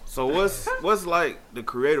 So what's like the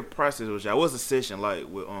creative process with y'all? What's the session like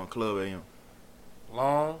with Club AM?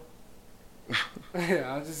 Long.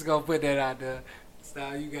 Yeah, I'm just gonna put that out there.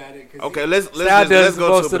 Style, you got it. Okay, let's go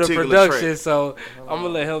to a the particular production, track. So I'm gonna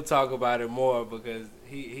let him talk about it more because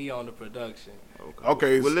he on the production.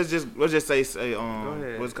 Okay. Well, let's just say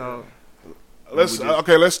what's it called?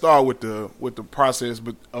 Let's start with the process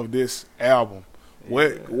of this album. Yeah.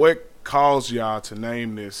 What caused y'all to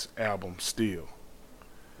name this album Still?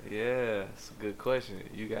 Yeah, it's a good question.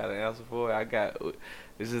 You got an answer for it?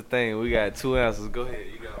 This is the thing. We got two answers. Go ahead.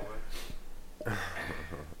 You got one.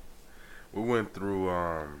 We went through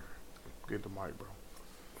Get the mic, bro.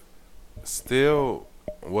 Still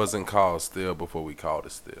wasn't called Still before we called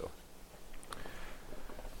it Still.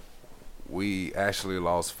 We actually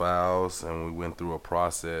lost files and we went through a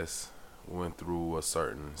process. We went through a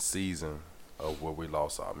certain season of where we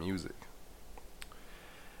lost our music.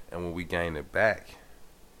 And when we gained it back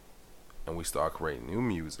and we started creating new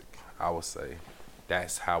music, I would say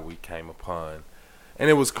that's how we came upon. And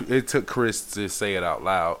it took Chris to say it out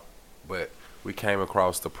loud, but we came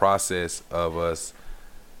across the process of us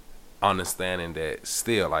understanding that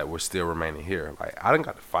still, like, we're still remaining here. Like, I done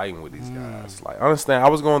got to fighting with these guys. Like, understand, I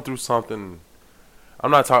was going through something. I'm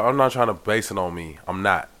not trying to base it on me. I'm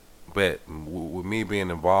not. But with me being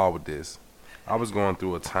involved with this, I was going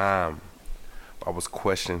through a time. I was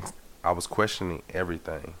questioning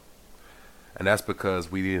everything, and that's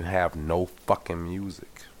because we didn't have no fucking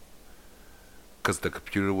music. Cause the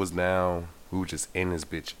computer was down. We were just in this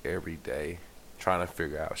bitch every day, trying to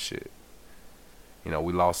figure out shit. You know,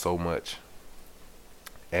 we lost so much.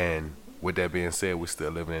 And with that being said, we're still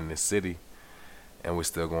living in this city, and we're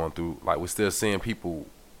still going through, like, we're still seeing people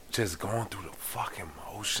just going through the fucking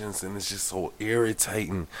motions, and it's just so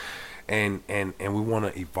irritating. And we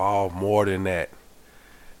want to evolve more than that.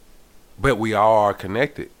 But we all are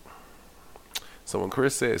connected. So when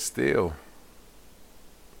Chris said still,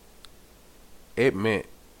 it meant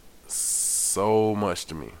so much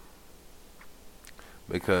to me.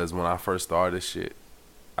 Because when I first started this shit,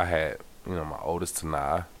 I had, my oldest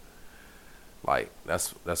Tanai. Like,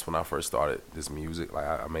 that's when I first started this music. Like,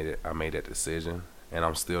 I made that decision. And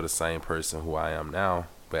I'm still the same person who I am now,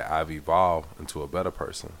 but I've evolved into a better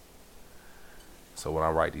person. So when I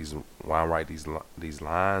write these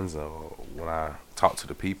lines, or when I talk to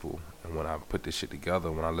the people, and when I put this shit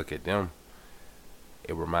together, when I look at them,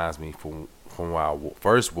 it reminds me from where I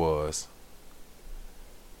first was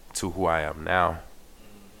to who I am now.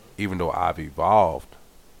 Even though I've evolved,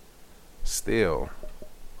 still,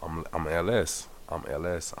 I'm LS. I'm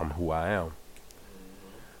LS. I'm who I am.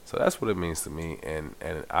 So that's what it means to me, and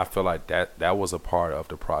I feel like that was a part of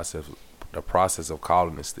the process of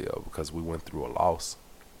calling it still, because we went through a loss.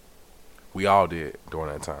 We all did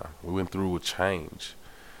during that time. We went through a change.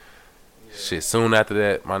 Yeah. Shit. Soon after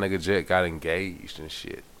that, my nigga Jet got engaged and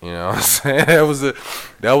shit. You know what I'm saying?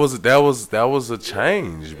 That was a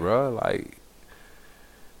change, bro. Like,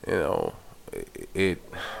 you know, it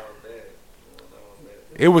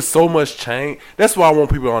was so much change. That's why I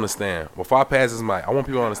want people to understand. Before I pass this mic, I want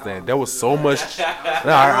people to understand. There was so much.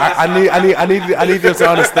 No, I need them to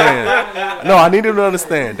understand. No, I need them to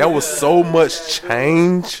understand. There was so much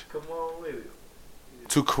change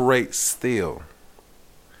to create still.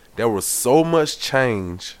 There was so much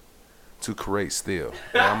change to create still.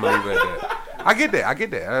 And I'm gonna leave it at that. I get that.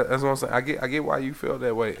 That's what I'm saying. I get why you feel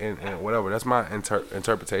that way and whatever. That's my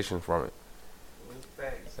interpretation from it.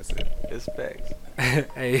 That's it. It's facts.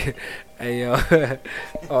 hey, yo.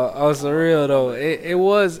 On some real though, it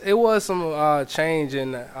was some change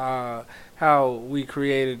in how we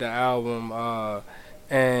created the album,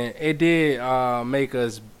 and it did make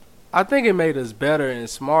us. I think it made us better and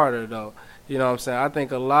smarter though. You know what I'm saying? I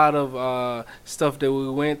think a lot of stuff that we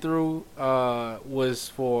went through was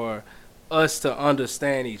for us to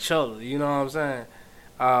understand each other. You know what I'm saying?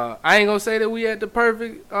 I ain't gonna say that we at the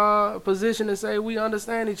perfect position to say we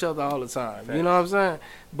understand each other all the time. Thanks. You know what I'm saying?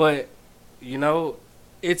 But, you know,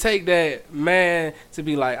 it take that man to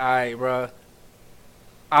be like, all right, bro,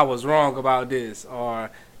 I was wrong about this, or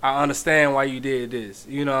I understand why you did this.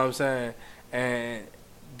 You know what I'm saying? And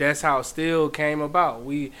that's how Still came about.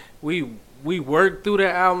 We worked through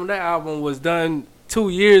that album. That album was done 2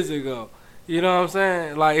 years ago. You know what I'm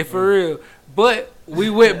saying? Like, for real. But we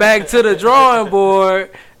went back to the drawing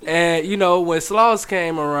board, and, you know, when Sloss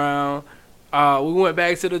came around, we went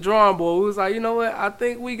back to the drawing board. We was like, you know what? I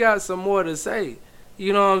think we got some more to say.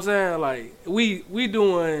 You know what I'm saying? Like, we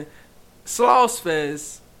doing Sloss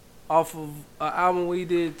Fest off of an album we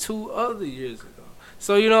did 2 other years ago.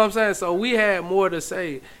 So, you know what I'm saying? So we had more to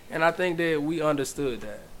say, and I think that we understood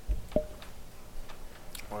that.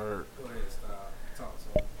 Word. Go ahead, Talk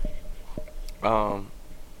to him.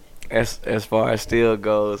 As far as Still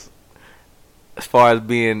goes, as far as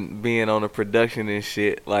being on the production and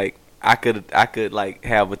shit, like I could like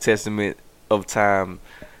have a testament of time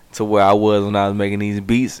to where I was when I was making these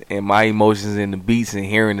beats, and my emotions in the beats and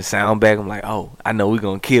hearing the sound back. I'm like, oh, I know we're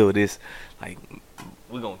gonna kill this. Like,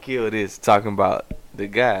 we're gonna kill this. Talking about the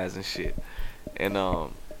guys and shit, and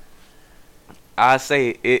I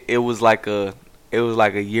say it was like a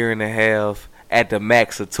year and a half at the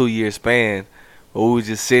max, a 2-year span. But we was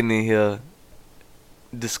just sitting in here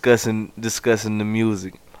discussing the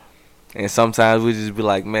music. And sometimes we just be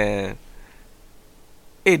like, man,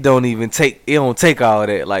 it don't take all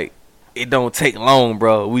that. Like, it don't take long,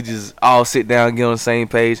 bro. We just all sit down, get on the same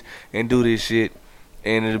page, and do this shit,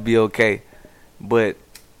 and it'll be okay. But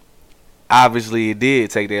obviously it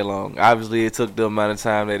did take that long. Obviously it took the amount of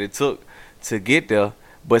time that it took to get there.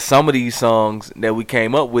 But some of these songs that we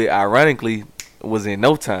came up with, ironically, was in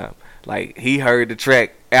no time. Like, he heard the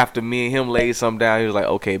track after me and him laid something down. He was like,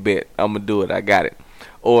 okay, bet, I'm going to do it. I got it.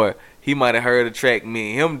 Or he might have heard the track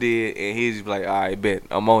me and him did, and he's just like, all right, bet,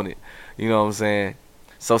 I'm on it. You know what I'm saying?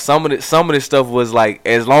 So some of this stuff was like,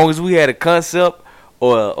 as long as we had a concept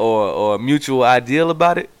or a mutual ideal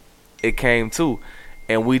about it, it came too.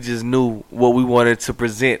 And we just knew what we wanted to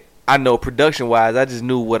present. I know production-wise, I just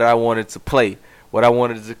knew what I wanted to play, what I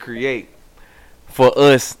wanted to create for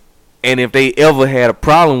us. And if they ever had a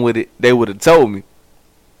problem with it, they would have told me.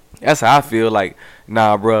 That's how I feel. Like,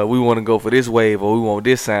 nah, bro, we want to go for this wave or we want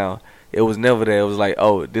this sound. It was never that. It was like,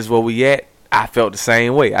 oh, this where we at? I felt the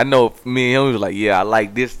same way. I know me and him was like, yeah, I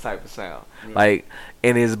like this type of sound. Yeah. Like,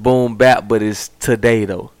 and it's boom bap, but it's today,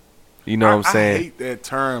 though. You know what I'm saying? I hate that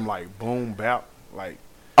term, like, boom bap. Like,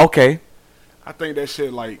 okay. I think that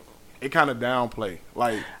shit, like, it kind of downplay.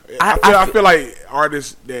 Like, I feel like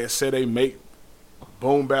artists that say they make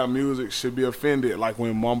boom bap music should be offended, like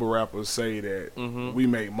when mumble rappers say that we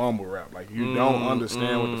make mumble rap. Like, you don't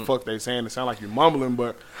understand what the fuck they saying. It sound like you're mumbling,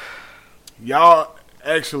 but y'all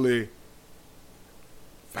actually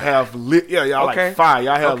have y'all like fire.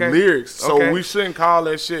 Y'all have lyrics, so we shouldn't call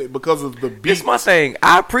that shit because of the beat. It's my thing.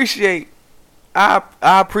 I appreciate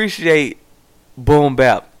boom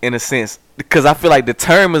bap in a sense, because I feel like the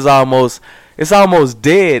term is almost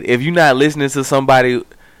dead if you're not listening to somebody.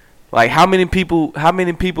 Like, how many people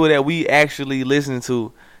that we actually listen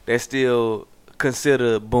to that still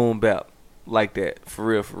consider boom bap like that,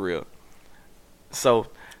 for real? So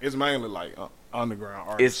it's mainly like underground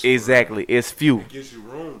artists. It's exactly. It's few. It gives you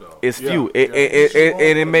room though. It's few. Yeah.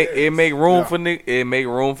 It make room for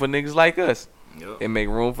niggas like us. Yep. It make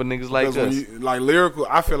room for niggas like Because us. when you, like lyrical,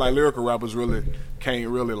 I feel like lyrical rappers really can't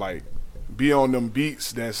really like be on them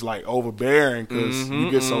beats that's like overbearing because you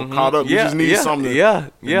get so caught up. You just need something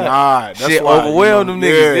to nod. That's Shit why, overwhelm them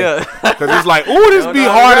niggas. Yeah. Because it's like, ooh, this They beat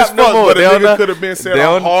don't hard rap as fuck, no more. but a They don't nigga know- could have been said they a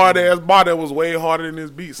don't- hard ass bar that was way harder than this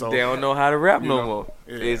beat. So They don't know how to rap no know, more.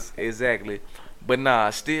 yeah. It's exactly. But nah,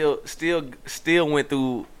 still went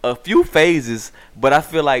through a few phases. But I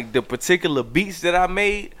feel like the particular beats that I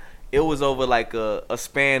made, it was over like a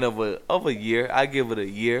span of a year. I give it a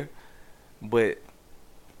year, but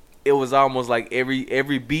it was almost like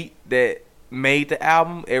every beat that made the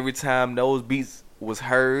album, every time those beats was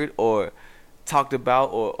heard or talked about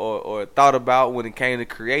or thought about when it came to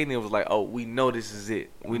creating, it was like, oh, we know this is it.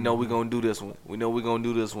 We know we're gonna do this one. We know we're gonna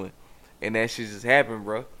do this one. And that shit just happened,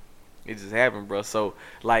 bro. It just happened, bro. So,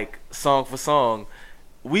 like, song for song,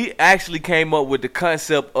 we actually came up with the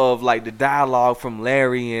concept of, like, the dialogue from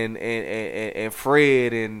Larry and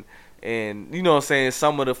Fred and you know what I'm saying,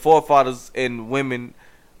 some of the forefathers and women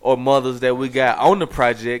or mothers that we got on the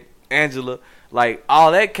project, Angela, like,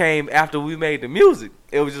 all that came after we made the music.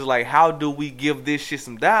 It was just like, how do we give this shit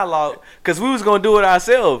some dialogue? Because we was going to do it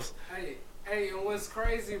ourselves. Hey, and what's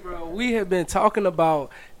crazy, bro? We have been talking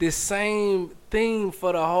about this same thing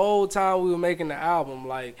for the whole time we were making the album.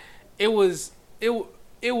 Like, it was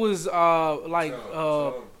like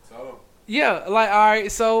yeah, like, all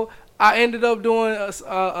right. So I ended up doing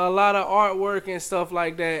a lot of artwork and stuff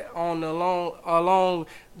like that on along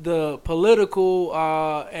the political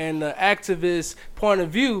and the activist point of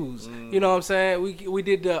views. You know what I'm saying? We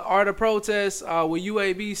did the art of protest with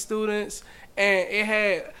UAB students, and it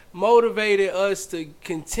had motivated us to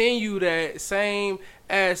continue that same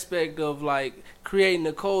aspect of like creating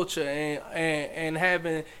the culture and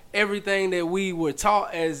having everything that we were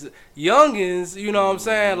taught as youngins. You know what I'm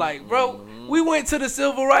saying? Like, bro, we went to the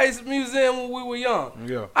Civil Rights Museum when we were young.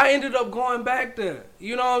 Yeah. I ended up going back there.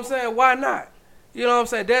 You know what I'm saying? Why not? You know what I'm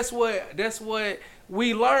saying? That's what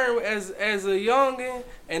we learned as a youngin,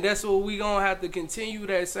 and that's what we gonna have to continue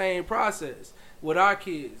that same process with our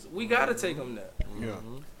kids. We gotta take them there. yeah.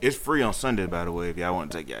 It's free on Sunday, by the way, if y'all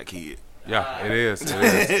want to take y'all kid. Yeah, it is. It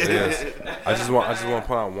is. I just want to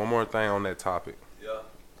point out one more thing on that topic. Yeah.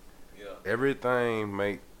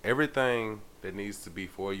 Everything that needs to be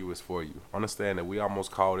for you is for you. Understand that we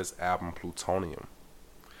almost call this album Plutonium,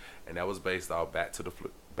 and that was based off Back to the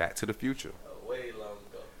Future. Way long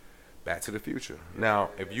ago. Back to the Future. Now,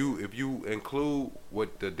 if you include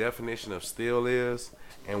what the definition of steel is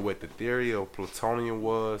and what the theory of plutonium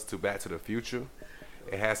was to Back to the Future,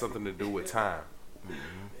 it has something to do with time.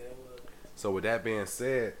 So with that being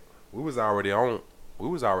said, we was already on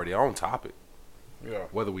topic, Yeah.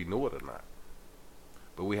 whether we knew it or not.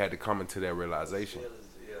 But we had to come into that realization.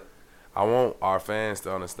 I want our fans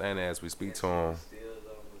to understand that as we speak to them,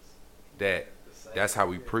 that that's how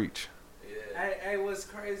we preach. Hey, what's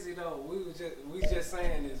crazy though? We just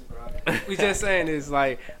saying this, bro. We just saying this.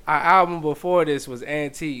 Like, our album before this was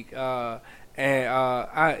Antique,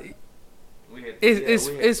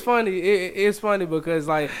 it's funny. It's funny because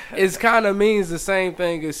like it's kind of means the same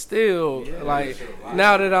thing as still. Like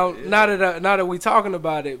now that we talking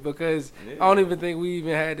about it, because I don't even think we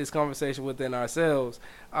even had this conversation within ourselves.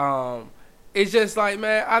 It's just like,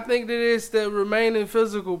 man, I think that it's the remaining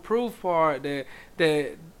physical proof part that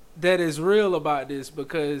is real about this,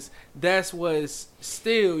 because that's what's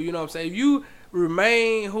still, you know what I'm saying? If you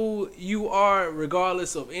remain who you are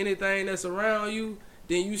regardless of anything that's around you,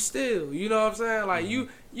 then you still, you know what I'm saying? Like you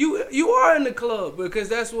are in the club because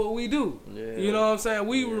that's what we do. Yeah. You know what I'm saying?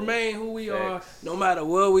 We remain who we are no matter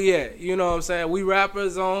where we at. You know what I'm saying? We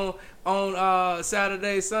rappers on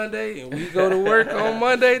Saturday, Sunday, and we go to work on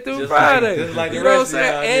Monday through Friday. You know what I'm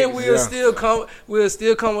saying? And we'll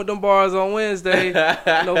still come with them bars on Wednesday,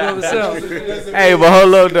 November 7th. Hey, but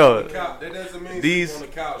hold up though. That doesn't mean These- on the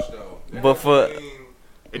couch though. But for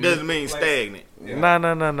It doesn't mean stagnant.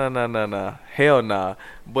 nah. Hell nah.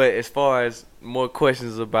 But as far as more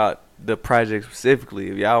questions about the project specifically,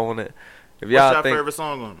 if y'all want to, if y'all What's your think, favorite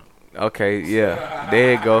song on it? okay, yeah,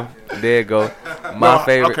 there you go. My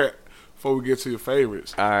favorite. Okay, before we get to your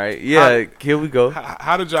favorites, All right, yeah, here we go.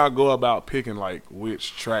 how did y'all go about picking like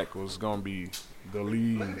which track was gonna be the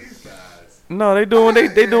lead? No, they doing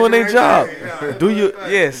their job. Do you?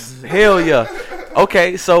 Yes, hell yeah.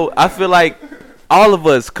 Okay, so I feel like all of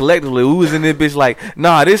us collectively, we was in this bitch like,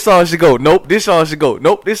 nah, this song should go. Nope, this song should go.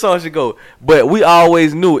 Nope, this song should go. But we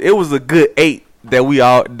always knew it was a good 8 that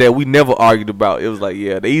we never argued about. It was like,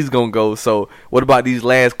 yeah, these gonna go. So what about these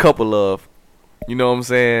last couple of You know what I'm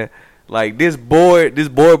saying? Like this board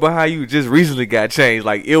behind you just recently got changed.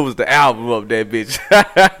 Like it was the album of that bitch.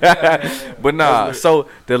 But nah, so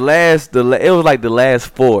it was like the last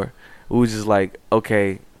 4. We was just like,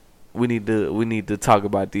 okay, we need to talk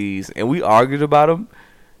about these, and we argued about them,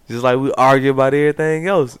 just like we argue about everything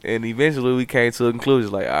else. And eventually we came to a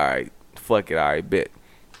conclusion, like, all right, fuck it, all right, bet.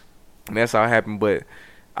 And that's how it happened. But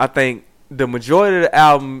I think the majority of the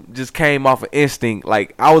album just came off of instinct.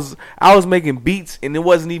 Like I was making beats, and it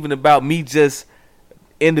wasn't even about me just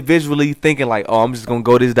individually thinking like, oh, I'm just gonna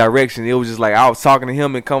go this direction. It was just like I was talking to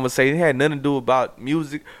him in conversation. It had nothing to do about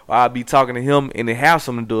music, or I'd be talking to him and it have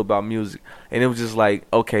something to do about music. And it was just like,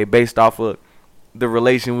 okay, based off of the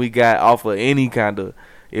relation we got off of any kind of,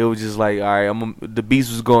 it was just like, all right, the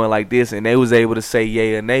beats was going like this, and they was able to say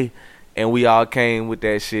yay or nay, and we all came with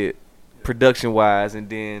that shit production wise, and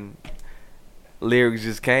then lyrics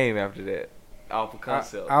just came after that off of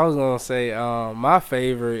concept. I was gonna say my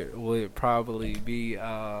favorite would probably be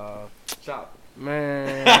Chop.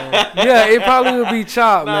 Man, yeah, it probably would be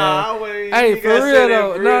Chop, man. Hey, for real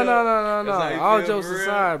though, no. All jokes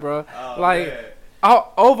aside, bro.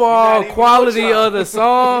 Overall quality of the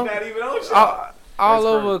song, all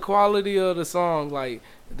over quality of the song, like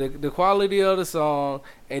the quality of the song,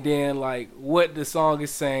 and then like what the song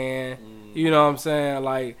is saying. You know what I'm saying?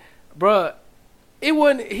 Like, bruh, it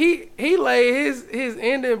wasn't. He laid his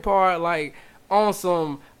ending part like on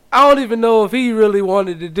some. I don't even know if he really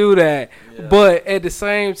wanted to do that, but at the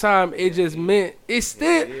same time, it just meant it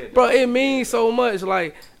still, bro. It means so much,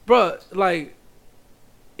 like, bro, like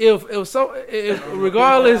if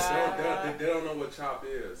regardless, they don't know what Chop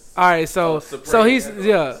is. All right, so he's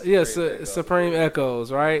Supreme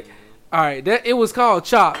Echoes, right? All right, that it was called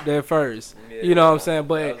Chop at first, you know what I'm saying,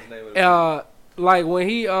 but like when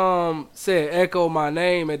he said echo my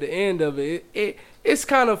name at the end of it, it's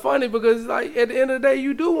kind of funny because like at the end of the day,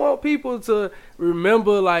 you do want people to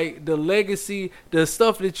remember like the legacy, the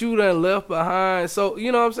stuff that you done left behind. So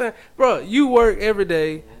you know what I'm saying, bro, you work every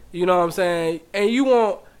day, you know what I'm saying, and you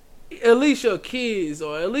want at least your kids,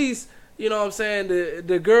 or at least, you know what I'm saying,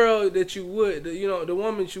 the girl that you would, the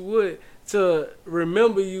woman that you would, to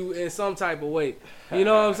remember you in some type of way. You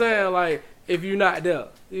know what I'm saying? Like, if you're not there.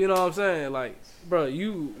 You know what I'm saying? Like, bro,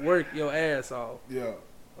 you work your ass off. Yeah.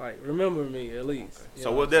 Like, remember me at least.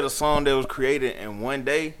 So was that a song that was created in one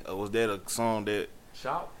day, or was that a song that...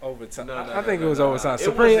 Chop? Over time. I think it was over time.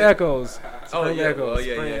 Supreme Echoes. Supreme Echoes.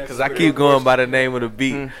 Because I keep going by the name of the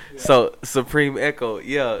beat. So, Supreme Echo,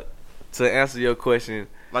 to answer your question...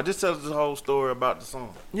 Like, just tell us the whole story about the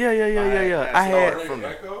song. Yeah. I had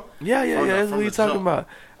that's what you talking about.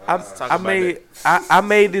 I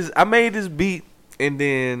made this beat, and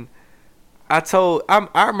then I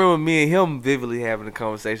remember me and him vividly having a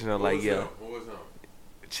conversation of like, What was him?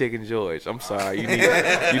 Chicken George. I'm sorry, you need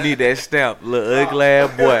that stamp, little ugly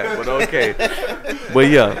ass boy. But okay, but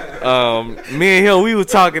me and him, we were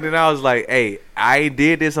talking, and I was like, hey, I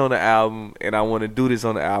did this on the album, and I want to do this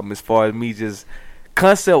on the album. As far as me just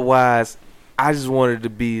concept wise, I just wanted to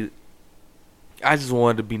be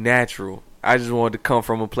natural. I just wanted to come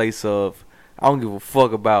from a place of, I don't give a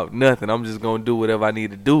fuck about nothing. I'm just gonna do whatever I need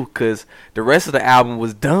to do, cause the rest of the album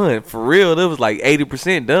was done for real. It was like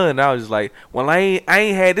 80% done. I was just like, well, I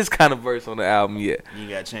ain't had this kind of verse on the album yet. You ain't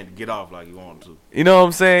got a chance to get off like you wanted to. You know what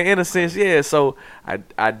I'm saying? In a sense, yeah. So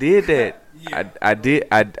I did that. I did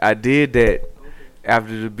that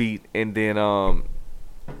after the beat, and then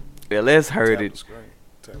Les heard it.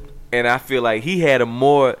 And I feel like he had a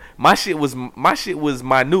more, my shit was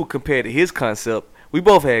minute compared to his concept. We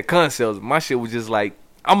both had concepts. My shit was just like,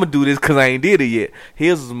 I'm gonna do this because I ain't did it yet.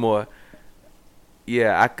 His was more,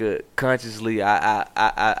 I could consciously,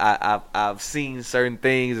 I've seen certain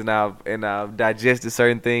things, and I've digested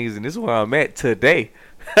certain things, and this is where I'm at today.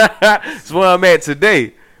 This is where I'm at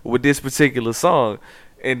today with this particular song.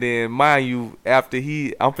 And then mind you, after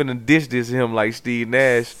I'm finna dish this to him like Steve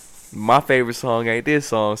Nash. My favorite song ain't this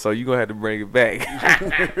song, so you gonna have to bring it back.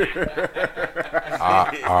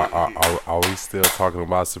 Are we still talking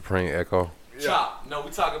about Supreme Echo? Chop. No,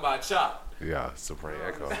 we talking about Chop. Yeah, Supreme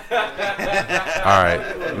Echo. All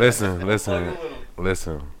right, listen.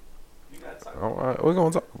 All right, we're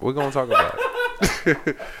gonna talk about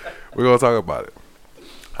it. We're gonna talk about it.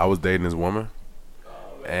 I was dating this woman,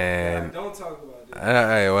 and don't talk about it.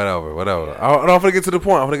 Hey, whatever. I'm gonna get to the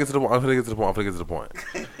point.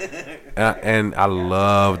 And I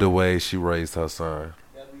love the way she raised her son.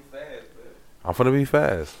 I'm finna be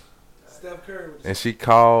fast. Steph Curry. And she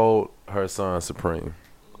called her son Supreme.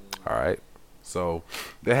 All right. So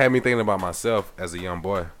that had me thinking about myself as a young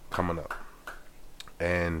boy coming up.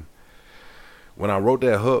 And when I wrote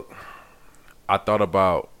that hook, I thought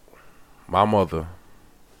about my mother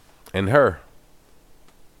and her.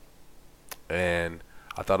 And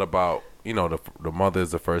I thought about, you know, the mother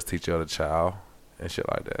is the first teacher of the child and shit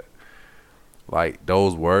like that. Like,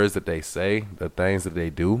 those words that they say, the things that they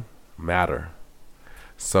do matter.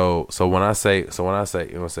 So when I say, you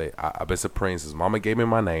know, I've been supreme since mama gave me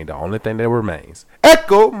my name. The only thing that remains,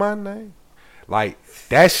 echo my name. Like,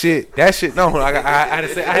 that shit. No, I had to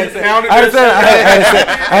say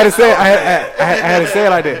it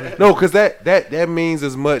like that. No, because that means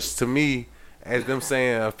as much to me as them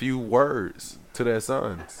saying a few words to their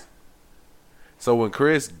sons. So when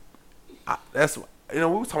Chris, that's, you know,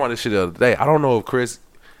 we was talking about this shit the other day. I don't know if Chris,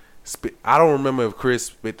 I don't remember if Chris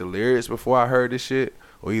spit the lyrics before I heard this shit,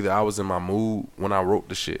 or either I was in my mood when I wrote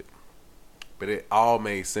the shit. But it all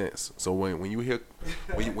made sense. So when you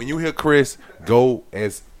hear Chris go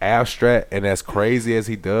as abstract and as crazy as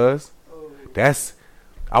he does,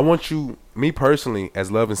 I want you, me personally,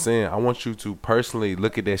 as Love and Sin, I want you to personally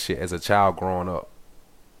look at that shit as a child growing up.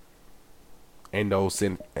 In those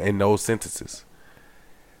sentences.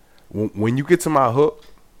 When you get to my hook,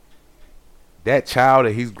 that child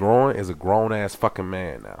that he's growing is a grown ass fucking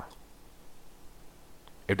man now.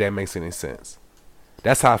 If that makes any sense.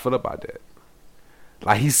 That's how I feel about that.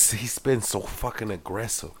 Like, he's been so fucking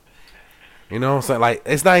aggressive. You know what I'm saying? Like,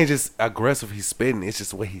 it's not even just aggressive he's spitting. It's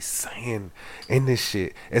just what he's saying in this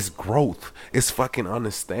shit. It's growth. It's fucking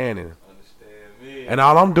understanding. Understand me. And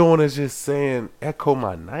all I'm doing is just saying, echo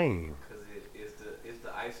my name. Because it's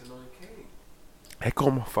the icing on the cake. Echo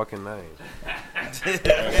my fucking name.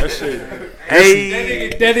 That shit. Hey,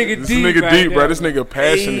 that nigga This deep, nigga right deep, there. bro. This nigga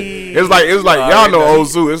passionate. It's like y'all know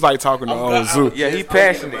Ozu. It's like talking to Ozu. Yeah, he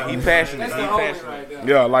passionate.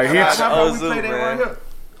 Yeah, like he. How about we Ozu, play that man. right here?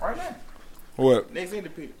 Right now. What? Next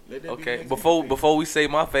independent. Let that be Okay, next before we say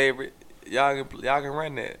my favorite, y'all can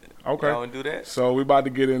run that. Okay. Y'all wanna do that? So we about to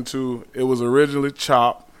get into. It was originally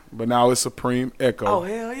Chop, but now it's Supreme Echo. Oh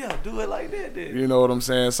hell yeah, do it like that then. You know what I'm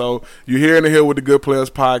saying? So you here in the Hill with the Good Players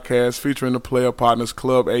podcast featuring the Player Partners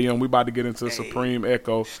Club AM. We about to get into Supreme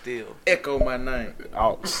Echo. Still. Echo my name.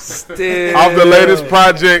 Out. Still. Off the latest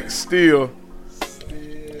project, Still.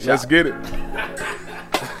 Let's get it.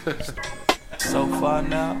 So far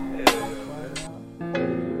now.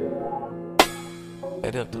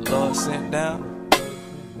 That if the Lord sent down.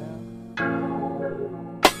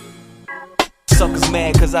 Suckers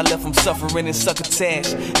mad cause I left them suffering in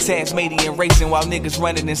succotash. Tash matey and racing while niggas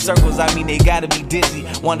running in circles. I mean they gotta be dizzy.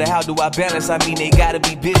 Wonder how do I balance? I mean they gotta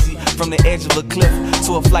be busy. From the edge of a cliff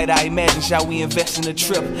to a flight I imagine. Shall we invest in a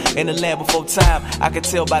trip? In the land before time. I could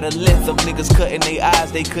tell by the length of niggas cutting their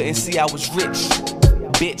eyes. They couldn't see I was rich.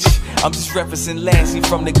 Bitch, I'm just referencing Lassie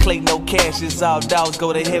from the clay, no cash. It's all dogs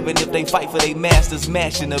go to heaven if they fight for their masters,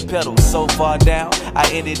 mashing the pedal so far down. I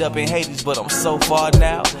ended up in Hades, but I'm so far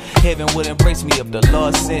now. Heaven would embrace me if the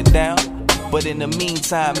Lord sent down. But in the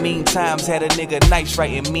meantime, mean times had a nigga nice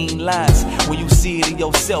writing mean lines. When you see it in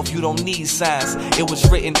yourself, you don't need signs. It was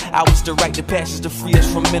written, I was to write the passions to free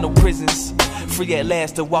us from mental prisons. Free at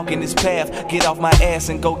last to walk in this path. Get off my ass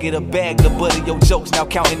and go get a bag. The butt of your jokes now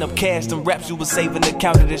counting up cash. Them raps you was saving the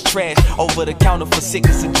counter that's trash. Over the counter for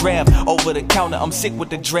sickness and draft. Over the counter, I'm sick with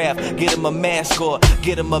the draft. Get him a mask or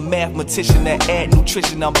get him a mathematician that add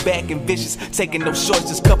nutrition. I'm back and vicious. Taking no shorts,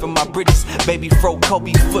 just cuffing my bridges. Baby fro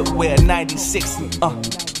Kobe footwear 96.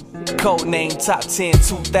 Code name top 10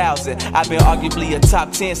 2000. I've been arguably a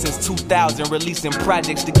top 10 since 2000. Releasing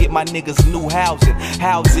projects to get my niggas new housing.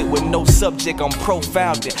 House it with no subject, I'm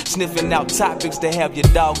profounding. Sniffing out topics to have your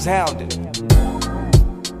dogs hounding.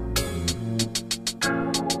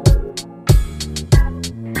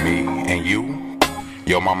 Me and you,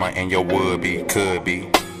 your mama and your would-be, could be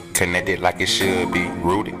connected like it should be,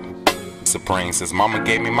 rooted. Supreme since mama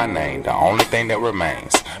gave me my name, the only thing that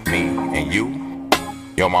remains. Me and you,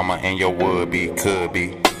 your mama and your would-be, could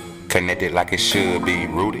be connected like it should be,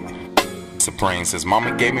 rooted. Supreme since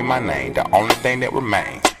mama gave me my name, the only thing that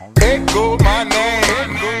remains. Echo my name,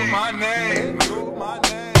 echo my name, echo my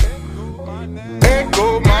name, echo my name,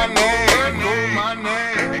 echo my name, echo my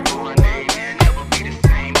name, and never be the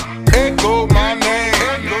same. Echo my name,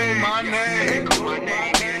 echo my name, echo my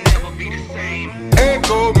name, and never be the same.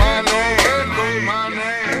 Echo my name, echo my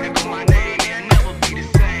name, echo my name, and never be the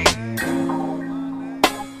same.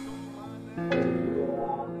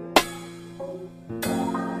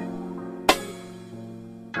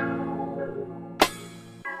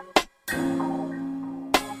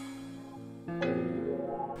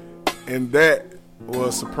 And that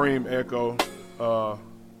was Supreme Echo.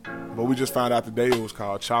 But we just found out today it was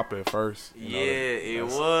called Chopper at first. Yeah, it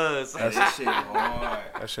was. That shit hard.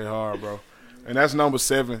 That shit hard, bro. And that's number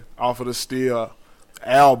 7 off of the Still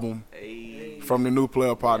album from the New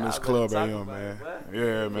Player Partners Club AM, man.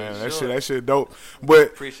 Yeah, man. That shit dope. But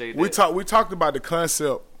Appreciate we talked about the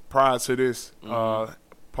concept prior to this part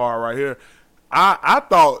right here. I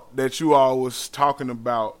thought that you all was talking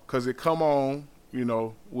about, because it come on, you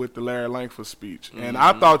know, with the Larry Langford speech. And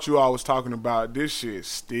I thought you all was talking about this shit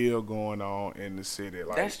still going on in the city.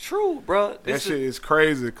 Like, that's true, bro. That shit is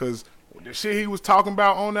crazy, because the shit he was talking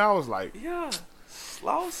about on there, I was like, yeah,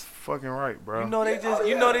 Slouse. Fucking right, bro. They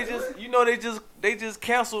just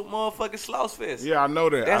canceled motherfucking Slouse Fest. Yeah, I know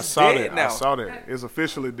that. That's I saw dead that. now. I saw that. It's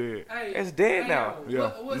officially dead. It's dead now.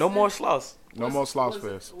 Yeah. No more Slouse. No more Slouse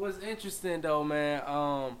Fest. What's interesting though,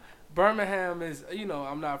 man, Birmingham is, you know,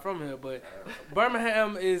 I'm not from here, but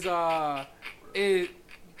Birmingham is they're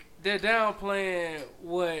downplaying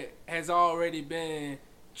what has already been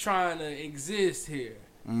trying to exist here.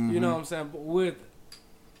 You know what I'm saying? But with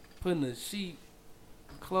putting a sheep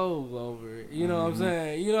clothes over it. You know what I'm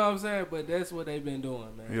saying? You know what I'm saying? But that's what they've been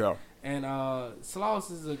doing, man. Yeah. And Slouse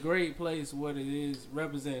is a great place what it is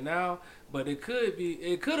representing now, but it could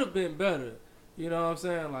have been better. You know what I'm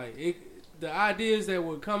saying? Like the ideas that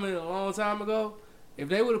were coming a long time ago, if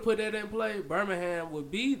they would have put that in play, Birmingham would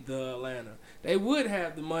be the Atlanta. They would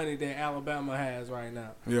have the money that Alabama has right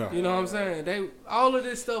now. Yeah. You know what I'm saying? All of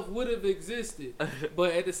this stuff would have existed,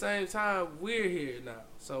 but at the same time, we're here now.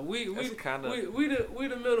 So we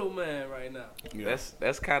the middleman right now. Yeah.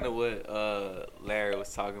 That's kind of what Larry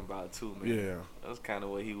was talking about too, man. Yeah. That's kind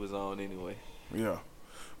of what he was on anyway. Yeah.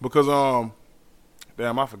 Because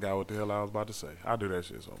damn, I forgot what the hell I was about to say. I do that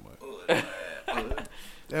shit so much.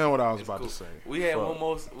 Damn, what I was about to say. We had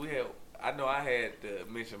I know I had to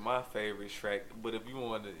mention my favorite track, but if you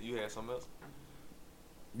wanted, you had something else.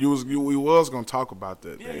 We was gonna talk about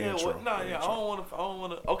that. Yeah, the yeah. intro. I don't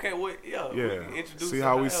want to. Okay, well, yeah. Yeah. Introduce. See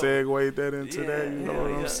how we segued that into that? You know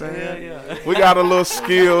what I'm saying? Yeah. We got a little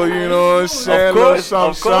skill, you know what I'm saying? Of course,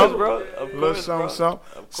 something. bro.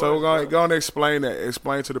 So we're gonna explain that.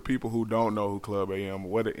 Explain to the people who don't know who Club AM,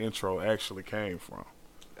 where the intro actually came from.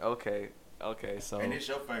 Okay. So. And it's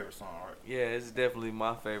your favorite song, right? Yeah, it's definitely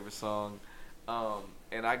my favorite song.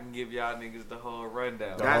 And I can give y'all niggas the whole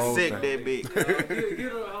rundown. That's sick, that big. Get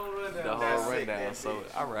a whole rundown. The whole rundown. So,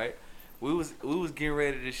 all right, we was getting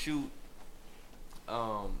ready to shoot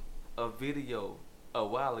a video a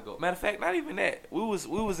while ago. Matter of fact, not even that. We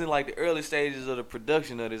was in like the early stages of the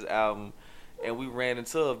production of this album, and we ran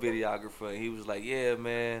into a videographer, and he was like, "Yeah,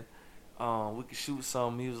 man, we could shoot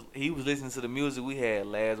something." He was listening to the music we had.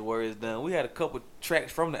 Last Words done. We had a couple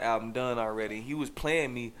tracks from the album done already. He was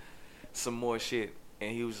playing me some more shit.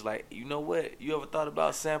 And he was like, "You know what? You ever thought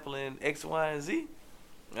about sampling X, Y, and Z?"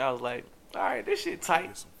 And I was like, "All right, this shit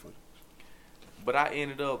tight." But I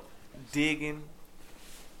ended up digging,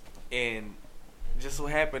 and just so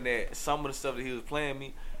happened that some of the stuff that he was playing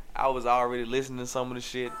me, I was already listening to some of the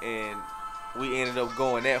shit, and we ended up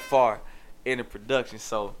going that far in the production.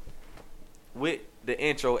 So with the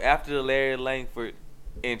intro, after the Larry Langford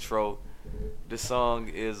intro, the song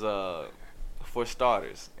is For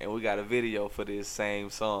Starters, and we got a video for this same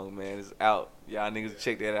song, man. It's out. Y'all niggas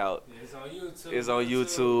check that out. Yeah, it's on YouTube. It's on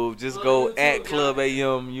YouTube. Just go YouTube, at Club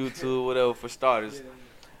AM, YouTube, whatever, For Starters. Yeah.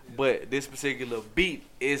 But this particular beat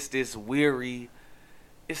is this weary,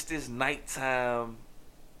 it's this nighttime,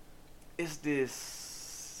 it's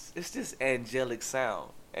this angelic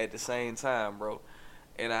sound at the same time, bro.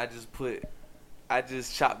 And I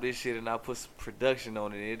just chopped this shit and I put some production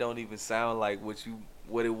on it. It don't even sound like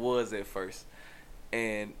what it was at first.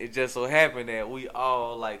 And it just so happened that we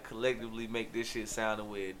all like collectively make this shit sound the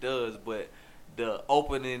way it does, but the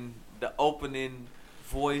opening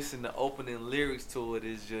voice and the opening lyrics to it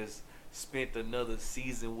is just spent another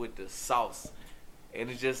season with the sauce. And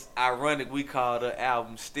it's just ironic we call the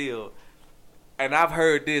album Still. And I've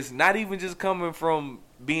heard this not even just coming from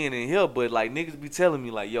being in here, but like niggas be telling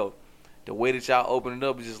me like, "Yo, the way that y'all open it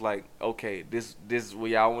up is just like, okay, this is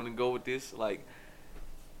where y'all want to go with this." Like,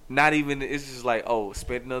 not even, it's just like, oh,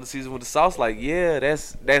 spent another season with the sauce. Like, yeah,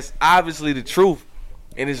 that's obviously the truth.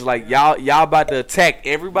 And it's like, y'all about to attack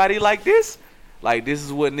everybody like this? Like, this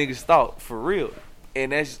is what niggas thought, for real.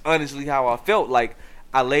 And that's honestly how I felt. Like,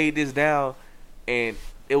 I laid this down, and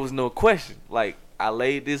it was no question. Like, I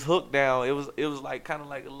laid this hook down. It was like kind of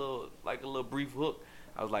like a little brief hook.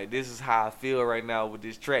 I was like, this is how I feel right now with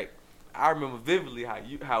this track. I remember vividly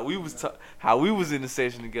how we was in the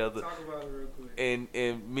session together. Talk about it real quick. And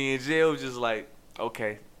me and Jay was just like,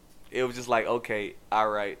 okay. It was just like, okay, all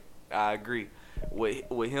right, I agree.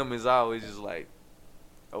 With him is always just like,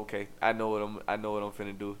 okay, I know what I'm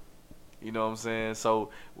finna do. You know what I'm saying?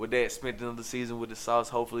 So with that, spent another season with the Sauce.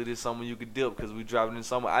 Hopefully this summer you could dip because we dropping in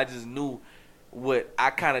summer. I just knew what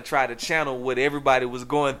I kind of tried to channel what everybody was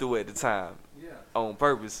going through at the time on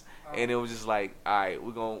purpose. And it was just like, all right,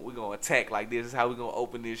 we're gonna attack like this. This is how we're gonna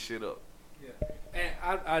open this shit up. Yeah,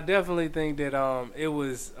 and I definitely think that it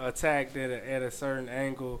was attacked at a certain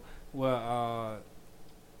angle where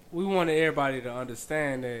we wanted everybody to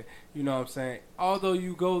understand that, you know what I'm saying, although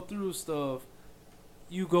you go through stuff,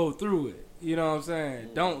 you go through it. You know what I'm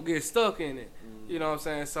saying? Don't get stuck in it. You know what I'm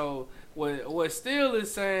saying? So what Steele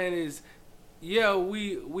is saying is, yeah,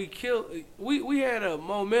 we had a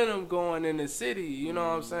momentum going in the city, you know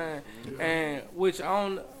what I'm saying? And which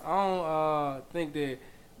I don't think that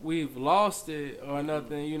we've lost it or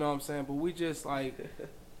nothing, you know what I'm saying? But we just like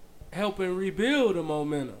helping rebuild the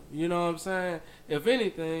momentum, you know what I'm saying? If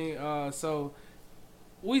anything, so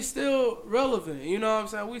we still relevant, you know what I'm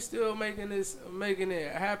saying? We still making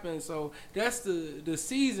it happen. So that's the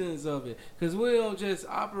seasons of it, because we don't just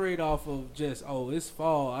operate off of just, oh, it's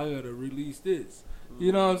fall, I gotta release this,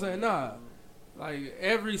 you know what I'm saying? Nah, like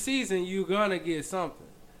every season you gonna get something,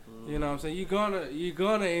 you know what I'm saying? You're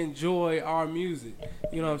gonna enjoy our music,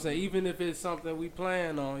 you know what I'm saying? Even if it's something we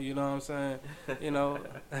plan on, you know what I'm saying? You know,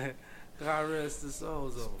 God rest the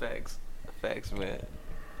souls of them. Facts, man.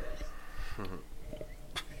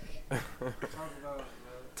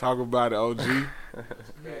 Talk about it, OG.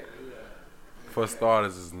 For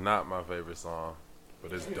starters, it's not my favorite song,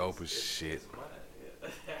 but it's dope as shit.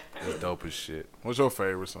 It's dope as shit. What's your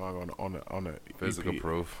favorite song on the Physical EP?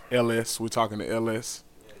 Proof. LS. We talking to LS.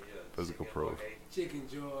 Physical Proof. Chicken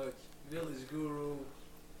George, Village Guru.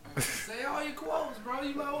 Say all your quotes, bro.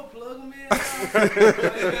 You might want to plug them in.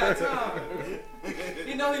 You got time.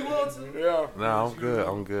 You know he wants to. Yeah. Nah,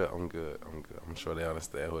 I'm good. I'm sure they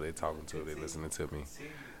understand who they talking to. They listening to me.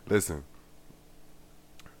 Listen.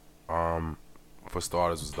 For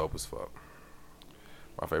starters, was dope as fuck.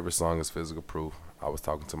 My favorite song is Physical Proof. I was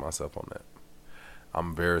talking to myself on that.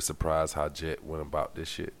 I'm very surprised how Jet went about this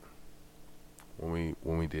shit when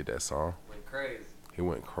we did that song. Went crazy. He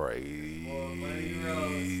went crazy.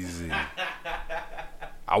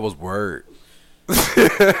 I was worried.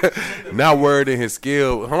 Not worried in his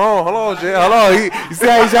skill. Hold on, Jay. Hold on. You see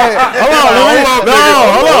how he's hold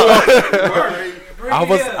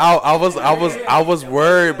on. I was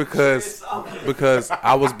worried because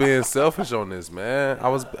I was being selfish on this, man. I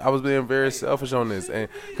was being very selfish on this, and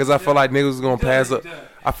because I felt like niggas was gonna pass up.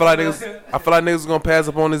 I feel like niggas was gonna pass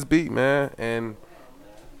up on this beat, man, and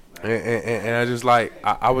I just like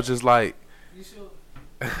I was just like, You sure?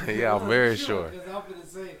 yeah, I'm very sure.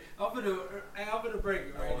 I'm gonna break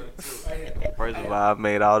it right here. First of all, I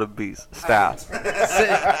made all the beats. Stop.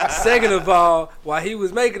 Second of all, while he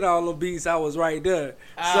was making all the beats, I was right there.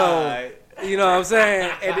 So, you know what I'm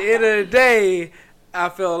saying? At the end of the day, I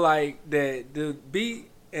felt like that the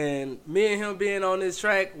beat and me and him being on this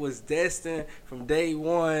track was destined from day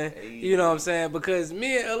one. You know what I'm saying? Because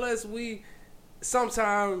me and LS, we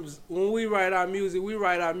sometimes when we write our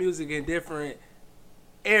music in different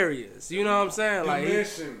areas. You know what I'm saying? Like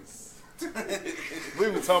we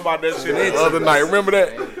were talking about that shit the other night. Remember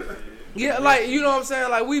that? Yeah, like, you know what I'm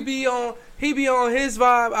saying? Like, he be on his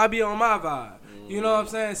vibe, I be on my vibe. You know what I'm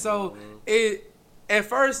saying? So at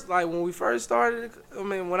first, like when we first started,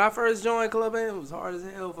 when I first joined Club A, it was hard as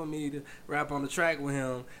hell for me to rap on the track with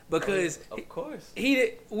him because of course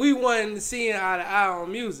we wasn't seeing eye to eye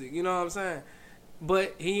on music. You know what I'm saying?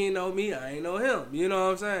 But he ain't know me, I ain't know him. You know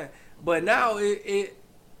what I'm saying? But now it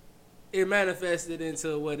manifested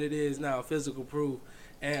into what it is now, Physical Proof.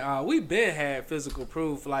 And we been had Physical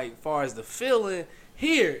Proof, like, far as the feeling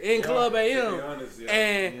here in Club AM.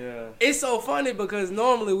 And it's so funny because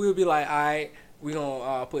normally we'll be like, all right, we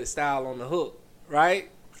gonna put style on the hook,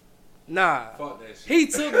 right? Nah. Fuck that shit. He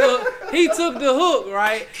took the hook,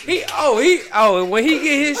 right? And when he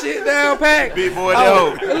get his shit down packed, Big boy,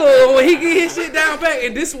 look, when he get his shit down packed,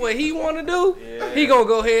 and this is what he want to do, he gonna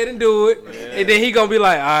go ahead and do it, and then he gonna be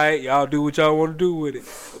like, all right, y'all do what y'all want to do with it.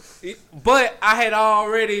 But I had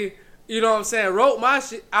already, you know what I'm saying, wrote my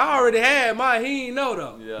shit. I already had mine. He ain't know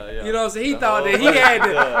though. Yeah. You know what I'm saying? He thought that he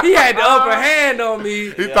had the upper hand on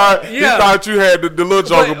me. He thought you had the little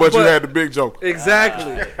joker, but you had the big joker.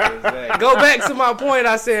 Exactly. Go back to my point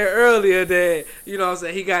I said earlier that, you know what I'm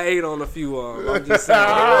saying, he got 8 on a few of them. I'm just saying.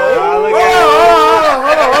 Hold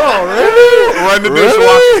on. Really? Run the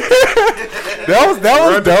dishwasher. That was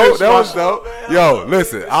dope. That was dope. Yo,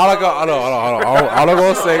 listen. All I'm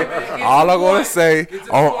gonna say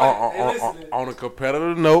on a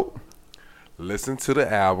competitive note, listen to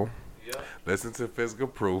the album, listen to Physical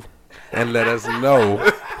Proof, and let us know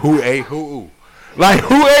who ate who. Like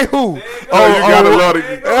who ain't who? You gotta love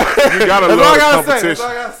the competition.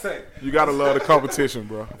 You gotta love the competition,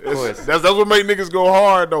 bro. That's what make niggas go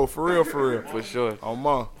hard though, for real. For sure.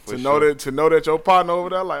 To know that your partner over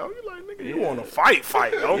there, like, oh, you like nigga, you want to fight?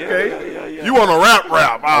 Okay. Yeah. You want to rap?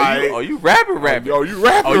 All right. Oh, you rapping? Oh, you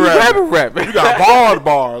rapping? You got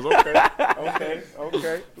bars.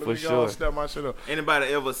 Okay. Let me go step my shit up. Anybody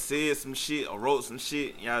ever said some shit or wrote some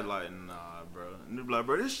shit? Y'all like, nah, bro. And they be like,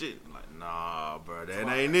 bro, this shit. I'm like, nah, bro, that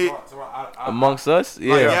ain't it. Amongst us,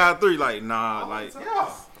 yeah. Like y'all three, like, nah, like.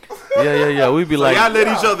 Yeah. We be like, y'all let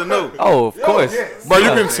each other know. Oh, of course. Yes. But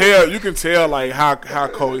you can tell like how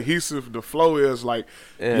cohesive the flow is. Like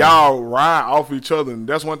y'all ride off each other, and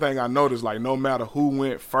that's one thing I noticed. Like no matter who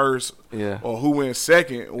went first or who went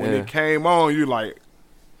second, when it came on, you like,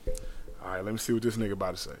 all right, let me see what this nigga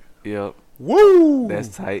about to say. Yep. Woo. That's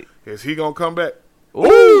tight. Is he gonna come back?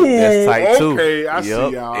 Ooh, that's tight too. Okay, I see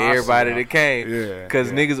y'all. Everybody that came. Yeah.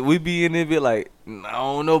 Cause niggas, we be in there be like, I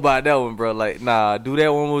don't know about that one, bro. Like, nah, do that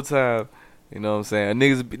one more time. You know what I'm saying?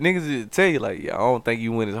 Niggas tell you like, yeah, I don't think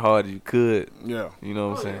you went as hard as you could. Yeah. You know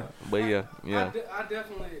what I'm saying? But yeah. I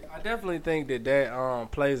definitely think that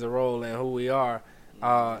plays a role in who we are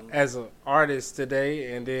as an artist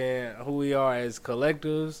today, and then who we are as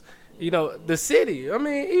collectives. You know, the city. I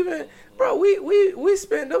mean, even bro, we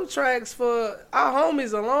spent them tracks for our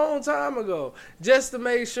homies a long time ago just to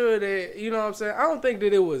make sure that, you know what I'm saying. I don't think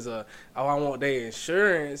that it was I want their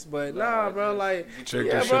insurance, but nah, bro, like,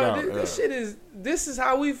 yeah, bro, this is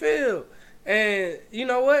how we feel, and you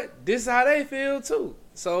know what? This is how they feel too.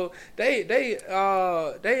 So they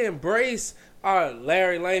embrace our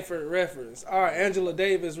Larry Langford reference, our Angela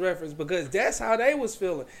Davis reference, because that's how they was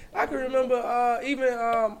feeling. I can remember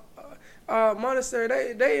even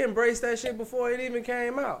Monastery, they embraced that shit before it even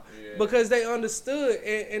came out because they understood,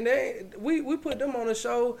 and we put them on a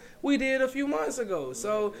show we did a few months ago.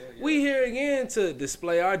 So we here again to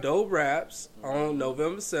display our dope raps on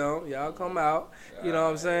November 7th. Y'all come out, you know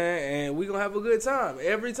what I'm saying, and we gonna have a good time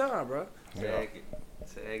every time, bro. Tag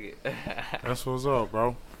it. That's what's up,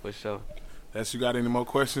 bro. For sure. You got any more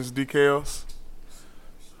questions, DKLs?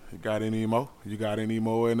 You got any more?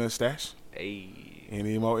 In the stash? Hey.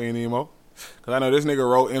 Any more? Because I know this nigga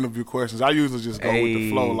wrote interview questions. I usually just go with the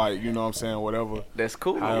flow, like, you know what I'm saying, whatever. That's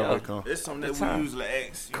cool. It's something that we usually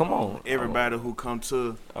ask. On. Everybody who come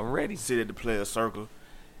to sit at the player circle.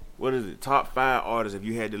 What is it? Top 5 artists if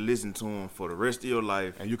you had to listen to them for the rest of your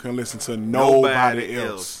life. And you can listen to nobody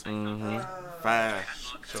else. Mm-hmm.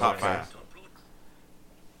 Top 5.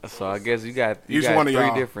 So I guess you got each one of 3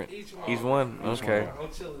 y'all. Different. Each one? Okay.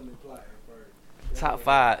 Top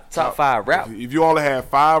five rap. If you only have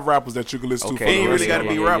 5 rappers that you can listen to for the you rest really gotta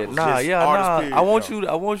be rappers. Nah. I want you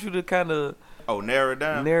to kind of narrow it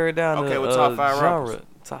down. Okay, with top 5 genre. rappers.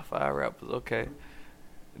 Top 5 rappers. Okay.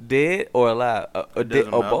 Dead or alive? Dead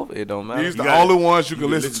or both? It don't matter. These the only ones you can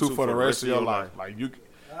listen to for the rest of your life. Like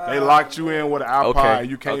they locked you in with an iPod.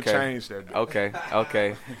 You can't change that. Okay.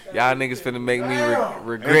 Y'all niggas finna make me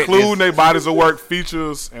regret including their bodies of work,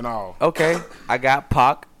 features, and all. Okay. I got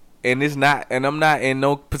Pac, and I'm not in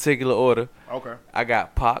no particular order. Okay. I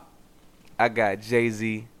got Pac. I got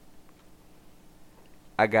Jay-Z.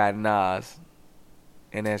 I got Nas.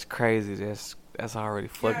 And that's crazy. That's already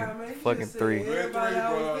fucking 3. And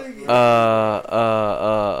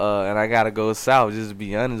I gotta go south, just to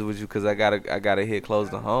be honest with you, cause I gotta hit close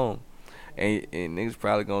to home, and niggas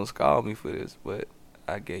probably gonna scold me for this, but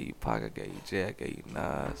I gave you Pac, I gave you Jay, I gave you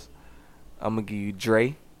Nas. I'm gonna give you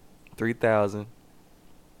Dre, 3000.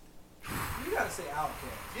 You gotta say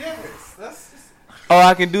Outkast. Yes, that's. Oh,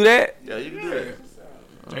 I can do that. Yeah, you can do that.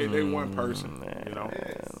 They one person, you know.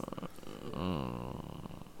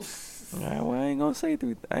 All right, well, I ain't gonna say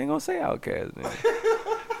Outkast then.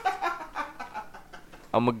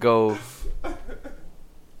 I'm gonna go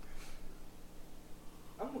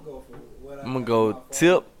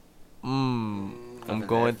Tip. I'm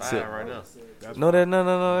going Tip. Right now. No,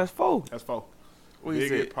 that's 4. That's 4. What you Biggie,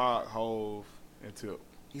 said? Pac, Hov, and Tip.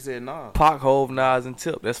 He said Nas. Pac, Hov, Nas, and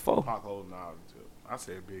Tip. That's 4. Pac, Hov, Nas, and Tip. I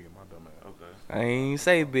said Big in my dumb ass. Okay. I ain't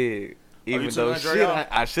say Big. Even you though took Andre off?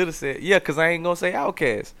 I should have said, yeah, because I ain't going to say Outkast.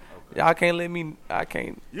 Okay. Y'all can't let me, I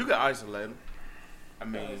can't. You can isolate him. I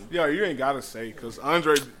mean. Yeah, you ain't got to say, because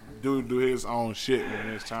Andre do his own shit when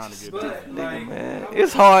it's time to get done. Man,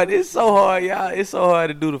 it's hard. It's so hard, y'all. It's so hard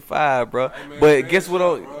to do the 5, bro. Hey, man, but guess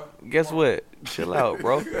what? Chill out,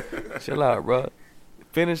 bro.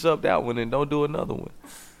 Finish up that one and don't do another one.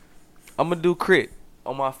 I'm going to do Crit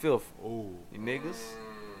on my 5th. Ooh. You niggas?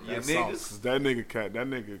 Your That's niggas. sauce. That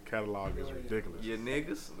nigga catalog is ridiculous. Your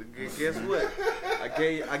niggas. Guess what?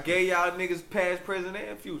 I gave y'all niggas past, present,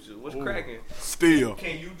 and future. What's cracking? Still.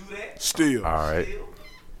 Can you do that? Still. All right. Still?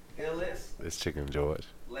 LS? It's Chicken George.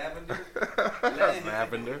 Lavender?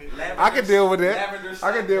 Lavender. I can deal with that. Lavender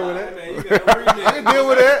I can deal with that. Man, you got 3 minutes. I can deal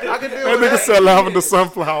with that. I can deal That with nigga that. said lavender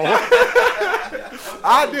sunflower.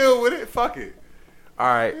 I deal with it. Fuck it. All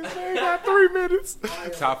right. They got 3 minutes.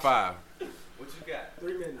 Top 5. What you got?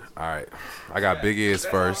 3 minutes. All right. I got Biggie is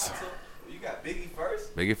first. You got Biggie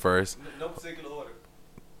first? Biggie first. No particular order.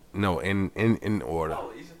 No, in order.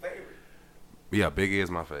 Oh, he's your favorite. Yeah, Biggie is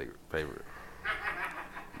my favorite.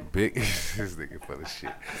 Big this nigga full of shit.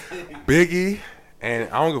 Biggie and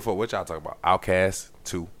I don't give a fuck what y'all talk about. Outkast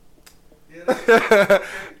 2.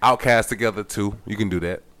 Outkast together 2. You can do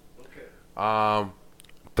that. Okay.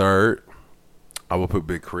 Third, I will put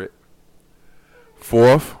Big Crit.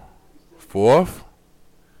 Fourth,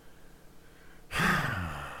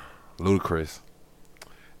 Ludacris.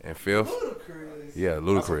 And fifth, yeah,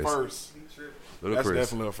 Ludacris. First. That's Ludacris.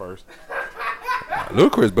 definitely a first.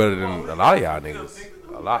 Ludacris better than a lot of y'all niggas.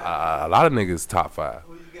 A lot of niggas top 5.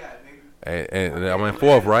 Who you got, nigga? And I'm in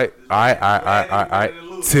fourth, right? All right.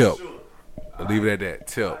 Tip. Leave it at that.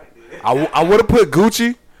 Tip. I would have put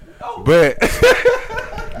Gucci, but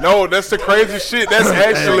No, that's the crazy shit. That's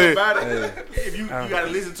actually. If you gotta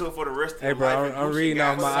listen to it for the rest of Hey, your bro, life. I'm reading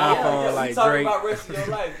off my Yeah, iPhone like you talking Drake. about rest of your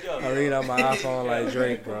life, yo. I'm reading off my iPhone like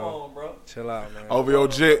Drake, Come bro. on, bro. Chill out, man. Over your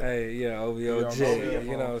jet. Hey, yeah, OVO Yeah, Jet.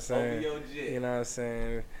 You know what I'm saying? OVO Jet. You know what I'm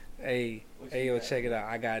saying? Hey, What hey, you yo, got? check it out.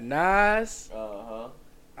 I got Nas. Uh-huh.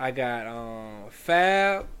 I got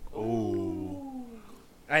Fab. Ooh.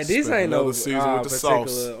 Hey, these Spent ain't no another season with the particular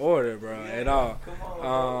sauce. order, bro, at all. Come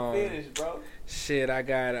on, finish, bro. Shit, I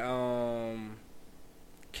got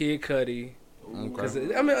Kid Cudi. Okay. Cause I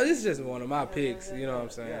mean, this is just one of my picks. You know what I'm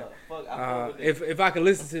saying? Yeah, fuck, I fuck with that. If I could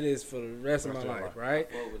listen to this for the rest of my life, right?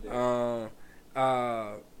 I fuck with that.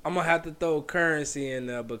 I'm gonna have to throw Currency in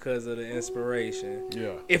there because of the inspiration.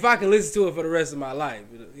 Yeah. If I can listen to it for the rest of my life,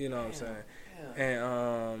 you know what I'm saying?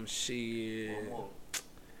 And shit. One more.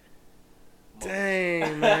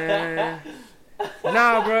 Dang, man.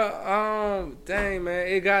 Nah, bro. Dang, man.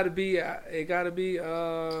 It gotta be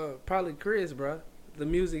probably Chris, bro. The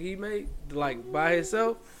music he made, like by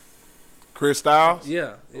himself. Chris Styles.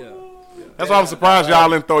 Yeah. That's why I'm surprised y'all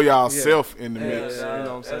didn't throw y'all Yeah. self in the mix. Yeah. You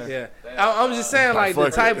know what I'm saying? Yeah. I'm just saying, like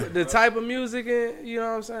Fuck the type of music, and you know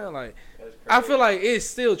what I'm saying, like. I feel like it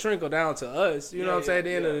still trickle down to us, you know what I'm saying, at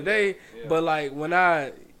the end of the day. Yeah. But like when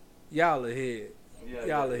y'all ahead.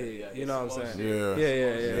 Y'all ahead, you know what I'm saying? Yeah.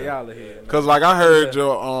 Yeah, y'all ahead. Man. Cause like I heard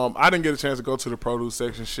your I didn't get a chance to go to the produce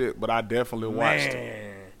section shit, but I definitely watched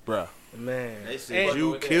it, bruh. Man. They said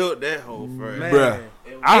you killed that whole first. Man. Bruh.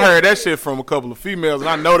 I heard that shit from a couple of females, and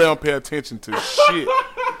I know they don't pay attention to shit.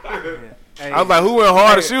 Hey, I was like, who went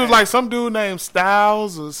harder? She was like, some dude named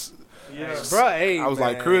Styles. bro, hey, I was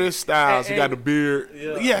man. like, Chris Styles. He got the beard.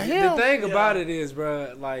 Yeah, him. The thing about it is,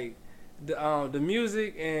 bro, like the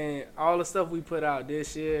music and all the stuff we put out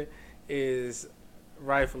this year is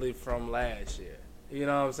rightfully from last year. You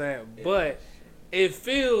know what I'm saying? But it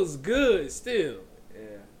feels good still. Yeah.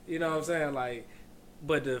 You know what I'm saying? Like,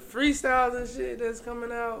 but the freestyles and shit that's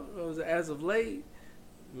coming out as of late,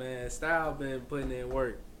 man, Style been putting in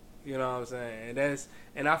work. You know what I'm saying?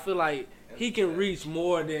 And I feel like he can reach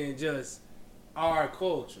more than just our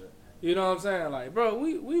culture. You know what I'm saying? Like, bro,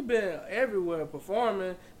 we been everywhere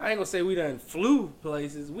performing. I ain't gonna say we done flew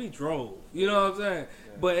places. We drove. You know what I'm saying?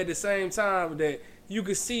 Yeah. But at the same time, that you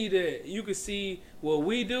can see what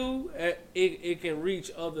we do. It can reach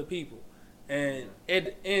other people. And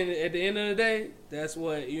at the end of the day, that's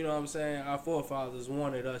what, you know what I'm saying, our forefathers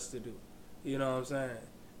wanted us to do. You know what I'm saying?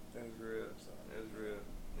 That's real. That's real.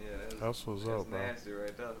 Yeah, That's what's up, bro. nasty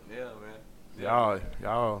right there. Yeah, man.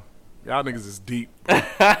 Y'all niggas is deep.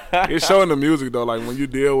 It's showing the music though. Like when you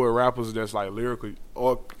deal with rappers that's like lyrically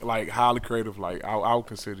or like highly creative, like I would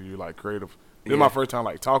consider you like creative. This is my first time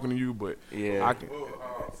like talking to you, but I can.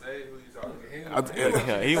 Say who you talking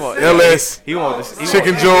to. He want LS. He want this.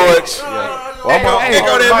 Chicken George. Well, I'm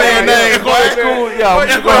Echo that man name. cool. Yeah,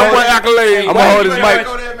 Echo that boy accolade. I'm gonna hold his mic.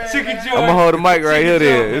 I'm gonna hold the mic right here.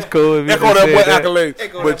 Then it's cool. If you Echo that said boy that. accolade.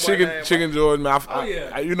 Echo But that boy name. Chicken George, man,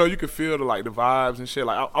 yeah. you know, you can feel the like the vibes and shit.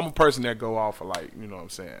 Like I'm a person that go off of like, you know what I'm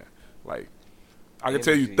saying, like. I can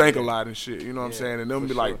tell you Energy, think a yeah. lot and shit, you know what I'm saying? And them for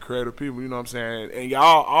be sure. like creative people, you know what I'm saying? And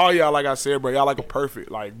all y'all, like I said, bro, y'all like a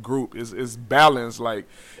perfect like group. It's balanced, like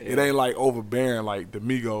it ain't like overbearing like the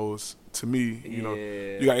Migos to me, you know.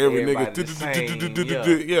 You got every Everybody the nigga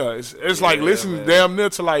same, yeah, it's like listening man. damn near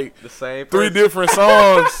to like The same. 3 person. different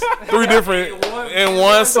songs, 3 different in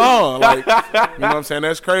one song. Like, you know what I'm saying?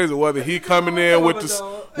 That's crazy. Whether he coming in with the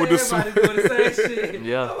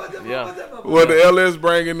Yeah. whether LS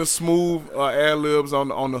bringing the smooth ad libs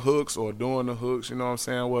on the hooks or doing the hooks, you know what I'm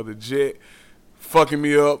saying? Whether Jet fucking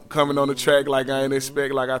me up, coming on the track like I ain't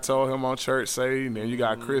expect, like I told him on Church Say, and then you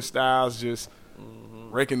got Chris Styles just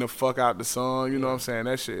wrecking the fuck out the song, you know what I'm saying?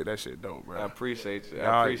 That shit dope, bro. I appreciate you.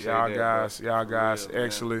 Y'all guys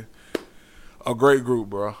actually a great group,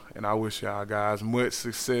 bro. And I wish y'all guys much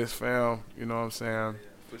success, fam. You know what I'm saying?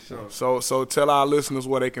 For sure. So tell our listeners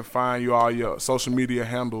where they can find you, all your social media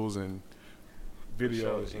handles and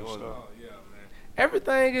videos and stuff.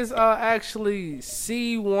 Everything is actually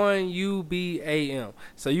C1UB AM.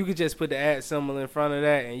 So you could just put the @ symbol in front of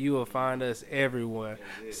that and you will find us everywhere.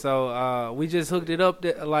 So we just hooked it up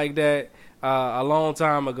like that a long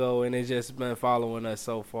time ago, and it's just been following us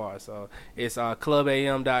so far. So it's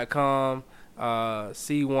clubam.com,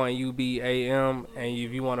 C1UB AM, and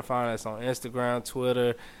if you want to find us on Instagram,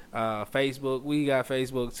 Twitter, Facebook, we got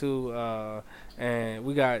Facebook too, and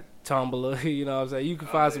we got Tumblr, you know what I'm saying? You can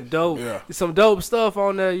find some dope stuff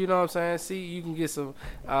on there, you know what I'm saying? See, you can get some,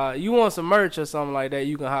 you want some merch or something like that,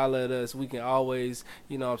 you can holler at us. We can always,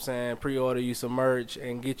 you know what I'm saying, pre-order you some merch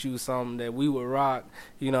and get you something that we would rock,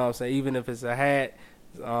 you know what I'm saying? Even if it's a hat,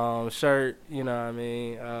 shirt, you know what I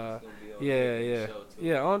mean?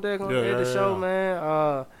 Yeah, on deck at the show,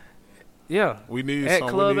 man. Yeah, we need at some,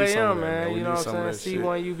 Club we need AM, man. You know what I'm saying?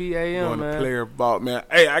 C1UB AM, man. Player ball, man.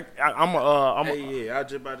 Hey, I was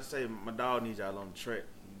just about to say, my dog needs y'all on the track.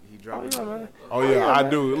 He dropped man. Oh yeah, I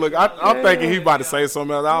do. Look, I'm thinking he about to say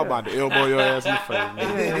something else. I was about to elbow your ass in the face,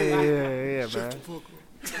 man.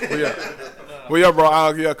 Man. Well, yeah, bro.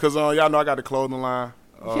 Cause y'all know I got the clothing line.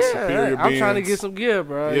 Superior I'm trying to get some gear,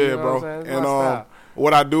 bro. Yeah, you know bro. What I'm saying? And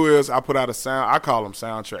what I do is I put out I call them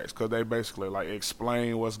soundtracks, because they basically like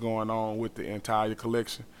explain what's going on with the entire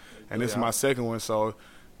collection. And this is my second one. So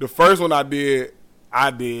the first one I did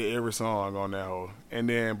every song on that whole. And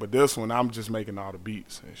then, but this one, I'm just making all the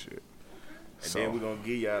beats and shit. And then we're going to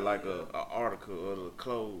give y'all like a article of the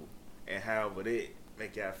clothes and however that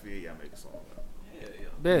make y'all feel y'all make a song.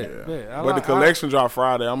 Bet. But the collection drop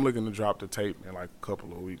Friday. I'm looking to drop the tape in like a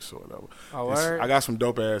couple of weeks or whatever. I got some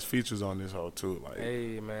dope ass features on this whole too. Like,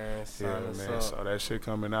 hey man, man. So that shit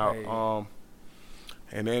coming out.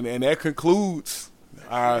 Hey. And that concludes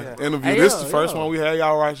our interview. This is the first one we had.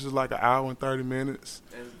 Y'all right, just like an hour and 30 minutes.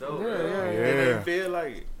 It's dope. Yeah. Feel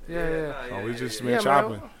like it. So we just been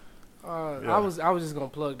chopping. Man. I was just gonna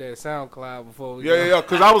plug that SoundCloud before we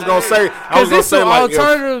because I was gonna say there's some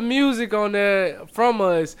alternative music on there from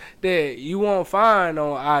us that you won't find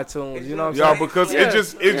on iTunes. You know what I'm saying? Because it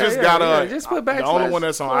just got just put back. The only one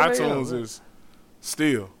that's on iTunes is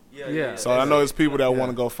Still. Yeah. So I know there's people that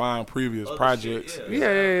want to go find previous projects.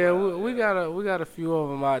 Yeah. We got a few of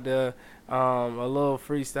them out there. A little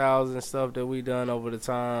freestyles and stuff that we done over the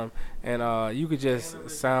time, and you could just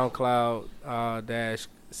SoundCloud dash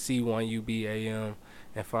C1UB AM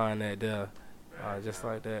and find that there, just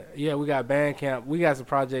like that. Yeah, we got Bandcamp. We got some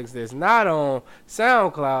projects that's not on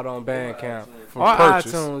SoundCloud on Bandcamp or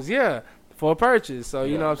iTunes. Yeah, for purchase. So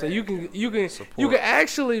you know what I'm saying. You can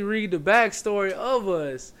actually read the backstory of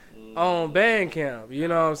us on Bandcamp. You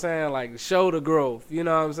know what I'm saying, like show the growth. You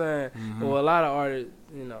know what I'm saying. Mm-hmm. Well, a lot of artists,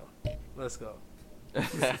 you know. Let's go.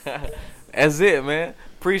 That's it, man.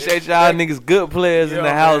 Appreciate y'all niggas, good players in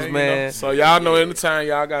the house, man. You know, so y'all know anytime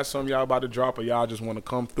y'all got something y'all about to drop or y'all just want to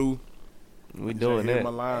come through, we doing that.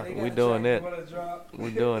 We doing that,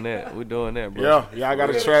 bro. Yeah, y'all got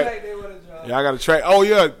a track. Y'all got a track. Oh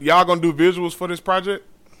yeah, y'all gonna do visuals for this project?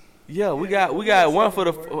 Yeah, we got one for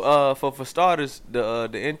the for starters.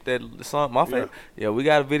 The song, my favorite. Yeah, we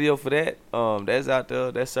got a video for that. That's out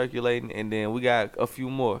there. That's circulating, and then we got a few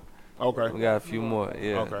more. Okay. We got a few more.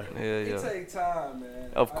 Yeah. Okay. Yeah. It takes time, man.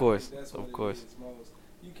 Of course. That's what of course. It is most.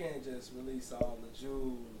 You can't just release all the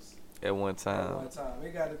jewels at one time.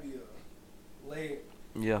 It got to be a layer.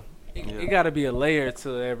 Yeah. It got to be a layer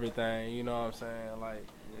to everything. You know what I'm saying? Like,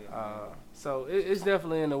 so it's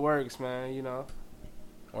definitely in the works, man. You know.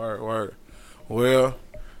 Word. Well,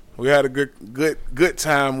 we had a good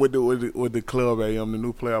time with the Club AM, the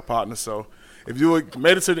new player partner. So. If you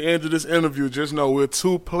made it to the end of this interview, just know we're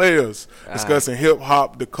two players discussing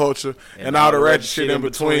hip-hop, the culture, and all the ratchet shit in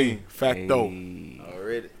between. Facto.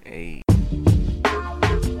 Already. Hey.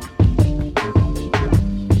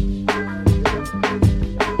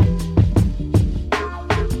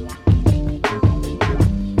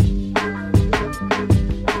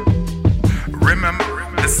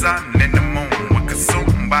 Remember, the sun and the moon were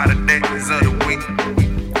consumed by the days of the week.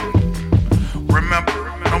 Remember,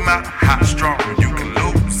 no matter how strong, you can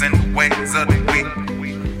lose in the ways of the weak.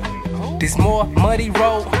 This more muddy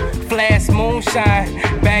road, flash moonshine,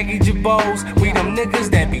 baggy jabos. We them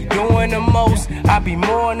niggas that be doing the most. I be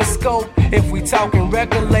more in the scope. If we talking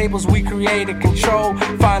record labels, we created control.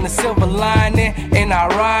 Find a silver lining in our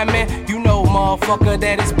rhyming. You know, motherfucker,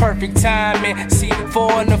 that is perfect timing.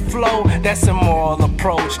 C4 in the flow, that's a moral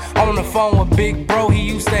approach. On the phone with Big Bro, he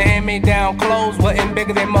used to hand me down clothes. Wasn't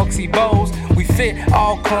bigger than Moxie Bows. We fit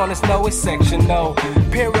all corners, no, it's sectional.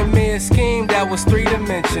 Pyramid scheme that was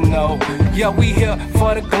three-dimensional. Yo, we here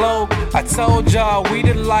for the globe. I told y'all we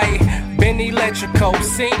the light. Been electrical,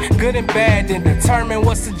 seen good and bad, then determine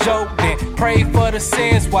what's the joke. Then pray for the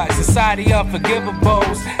sins, watch society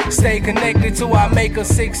unforgivables. Stay connected to our maker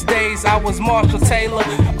 6 days. I was Marshall Taylor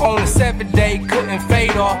on the 7th day, couldn't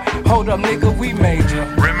fade off. Hold up, nigga, we major.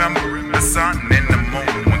 Remember the sun and the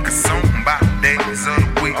moon when consumed by days of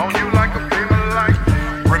the week. On you like a beam of light.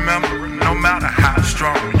 Remember, no matter how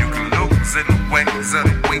strong you can lose in the ways of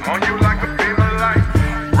the week. On you like a beam of light.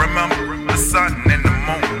 Remember the sun and the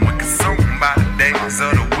moon when consumed by the days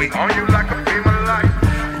of the week. On you like a beam of light.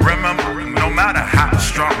 Remember, no matter how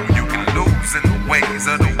strong you can lose in the ways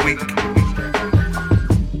of the week.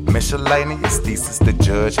 Miscellaneous thesis, the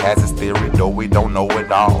judge has his theory, though we don't know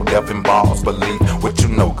it all. Death involves belief, what you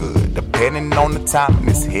know good. Depending on the timing,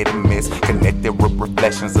 it's hit and miss. Connected with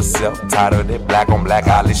reflections of self. Title that black on black,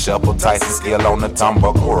 highly shuffle. Tyson skill on the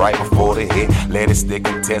turnbuckle right before the hit. Let it stick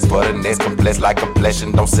and test for the next. Complex like a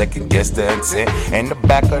pleasure, don't second guess the intent. In the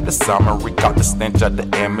back of the summary, caught the stench of the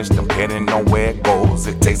image. Depending on where it goes,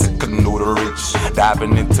 it takes a canoe to reach.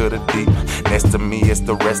 Diving into the deep. Next to me is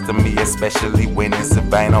the rest of me, especially when it's a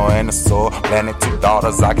vein or in the soil. Planted 2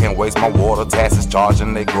 daughters, I can't waste my water. Taxes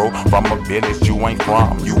charging, they grow from a village you ain't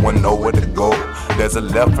from. You wouldn't know where to go. There's a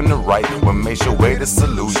left and a right, what makes your way the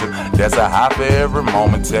solution? There's a high for every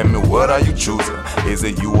moment, tell me what are you choosing? Is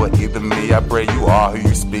it you or either me? I pray you are who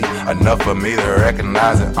you speak. Enough for me to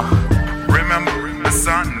recognize it. Remember the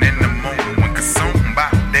sun and the moon when consumed by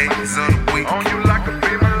days of the week. On you like a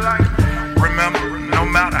beam of light. Remember, no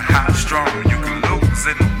matter how strong you can lose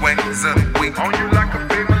in the ways of the week. On you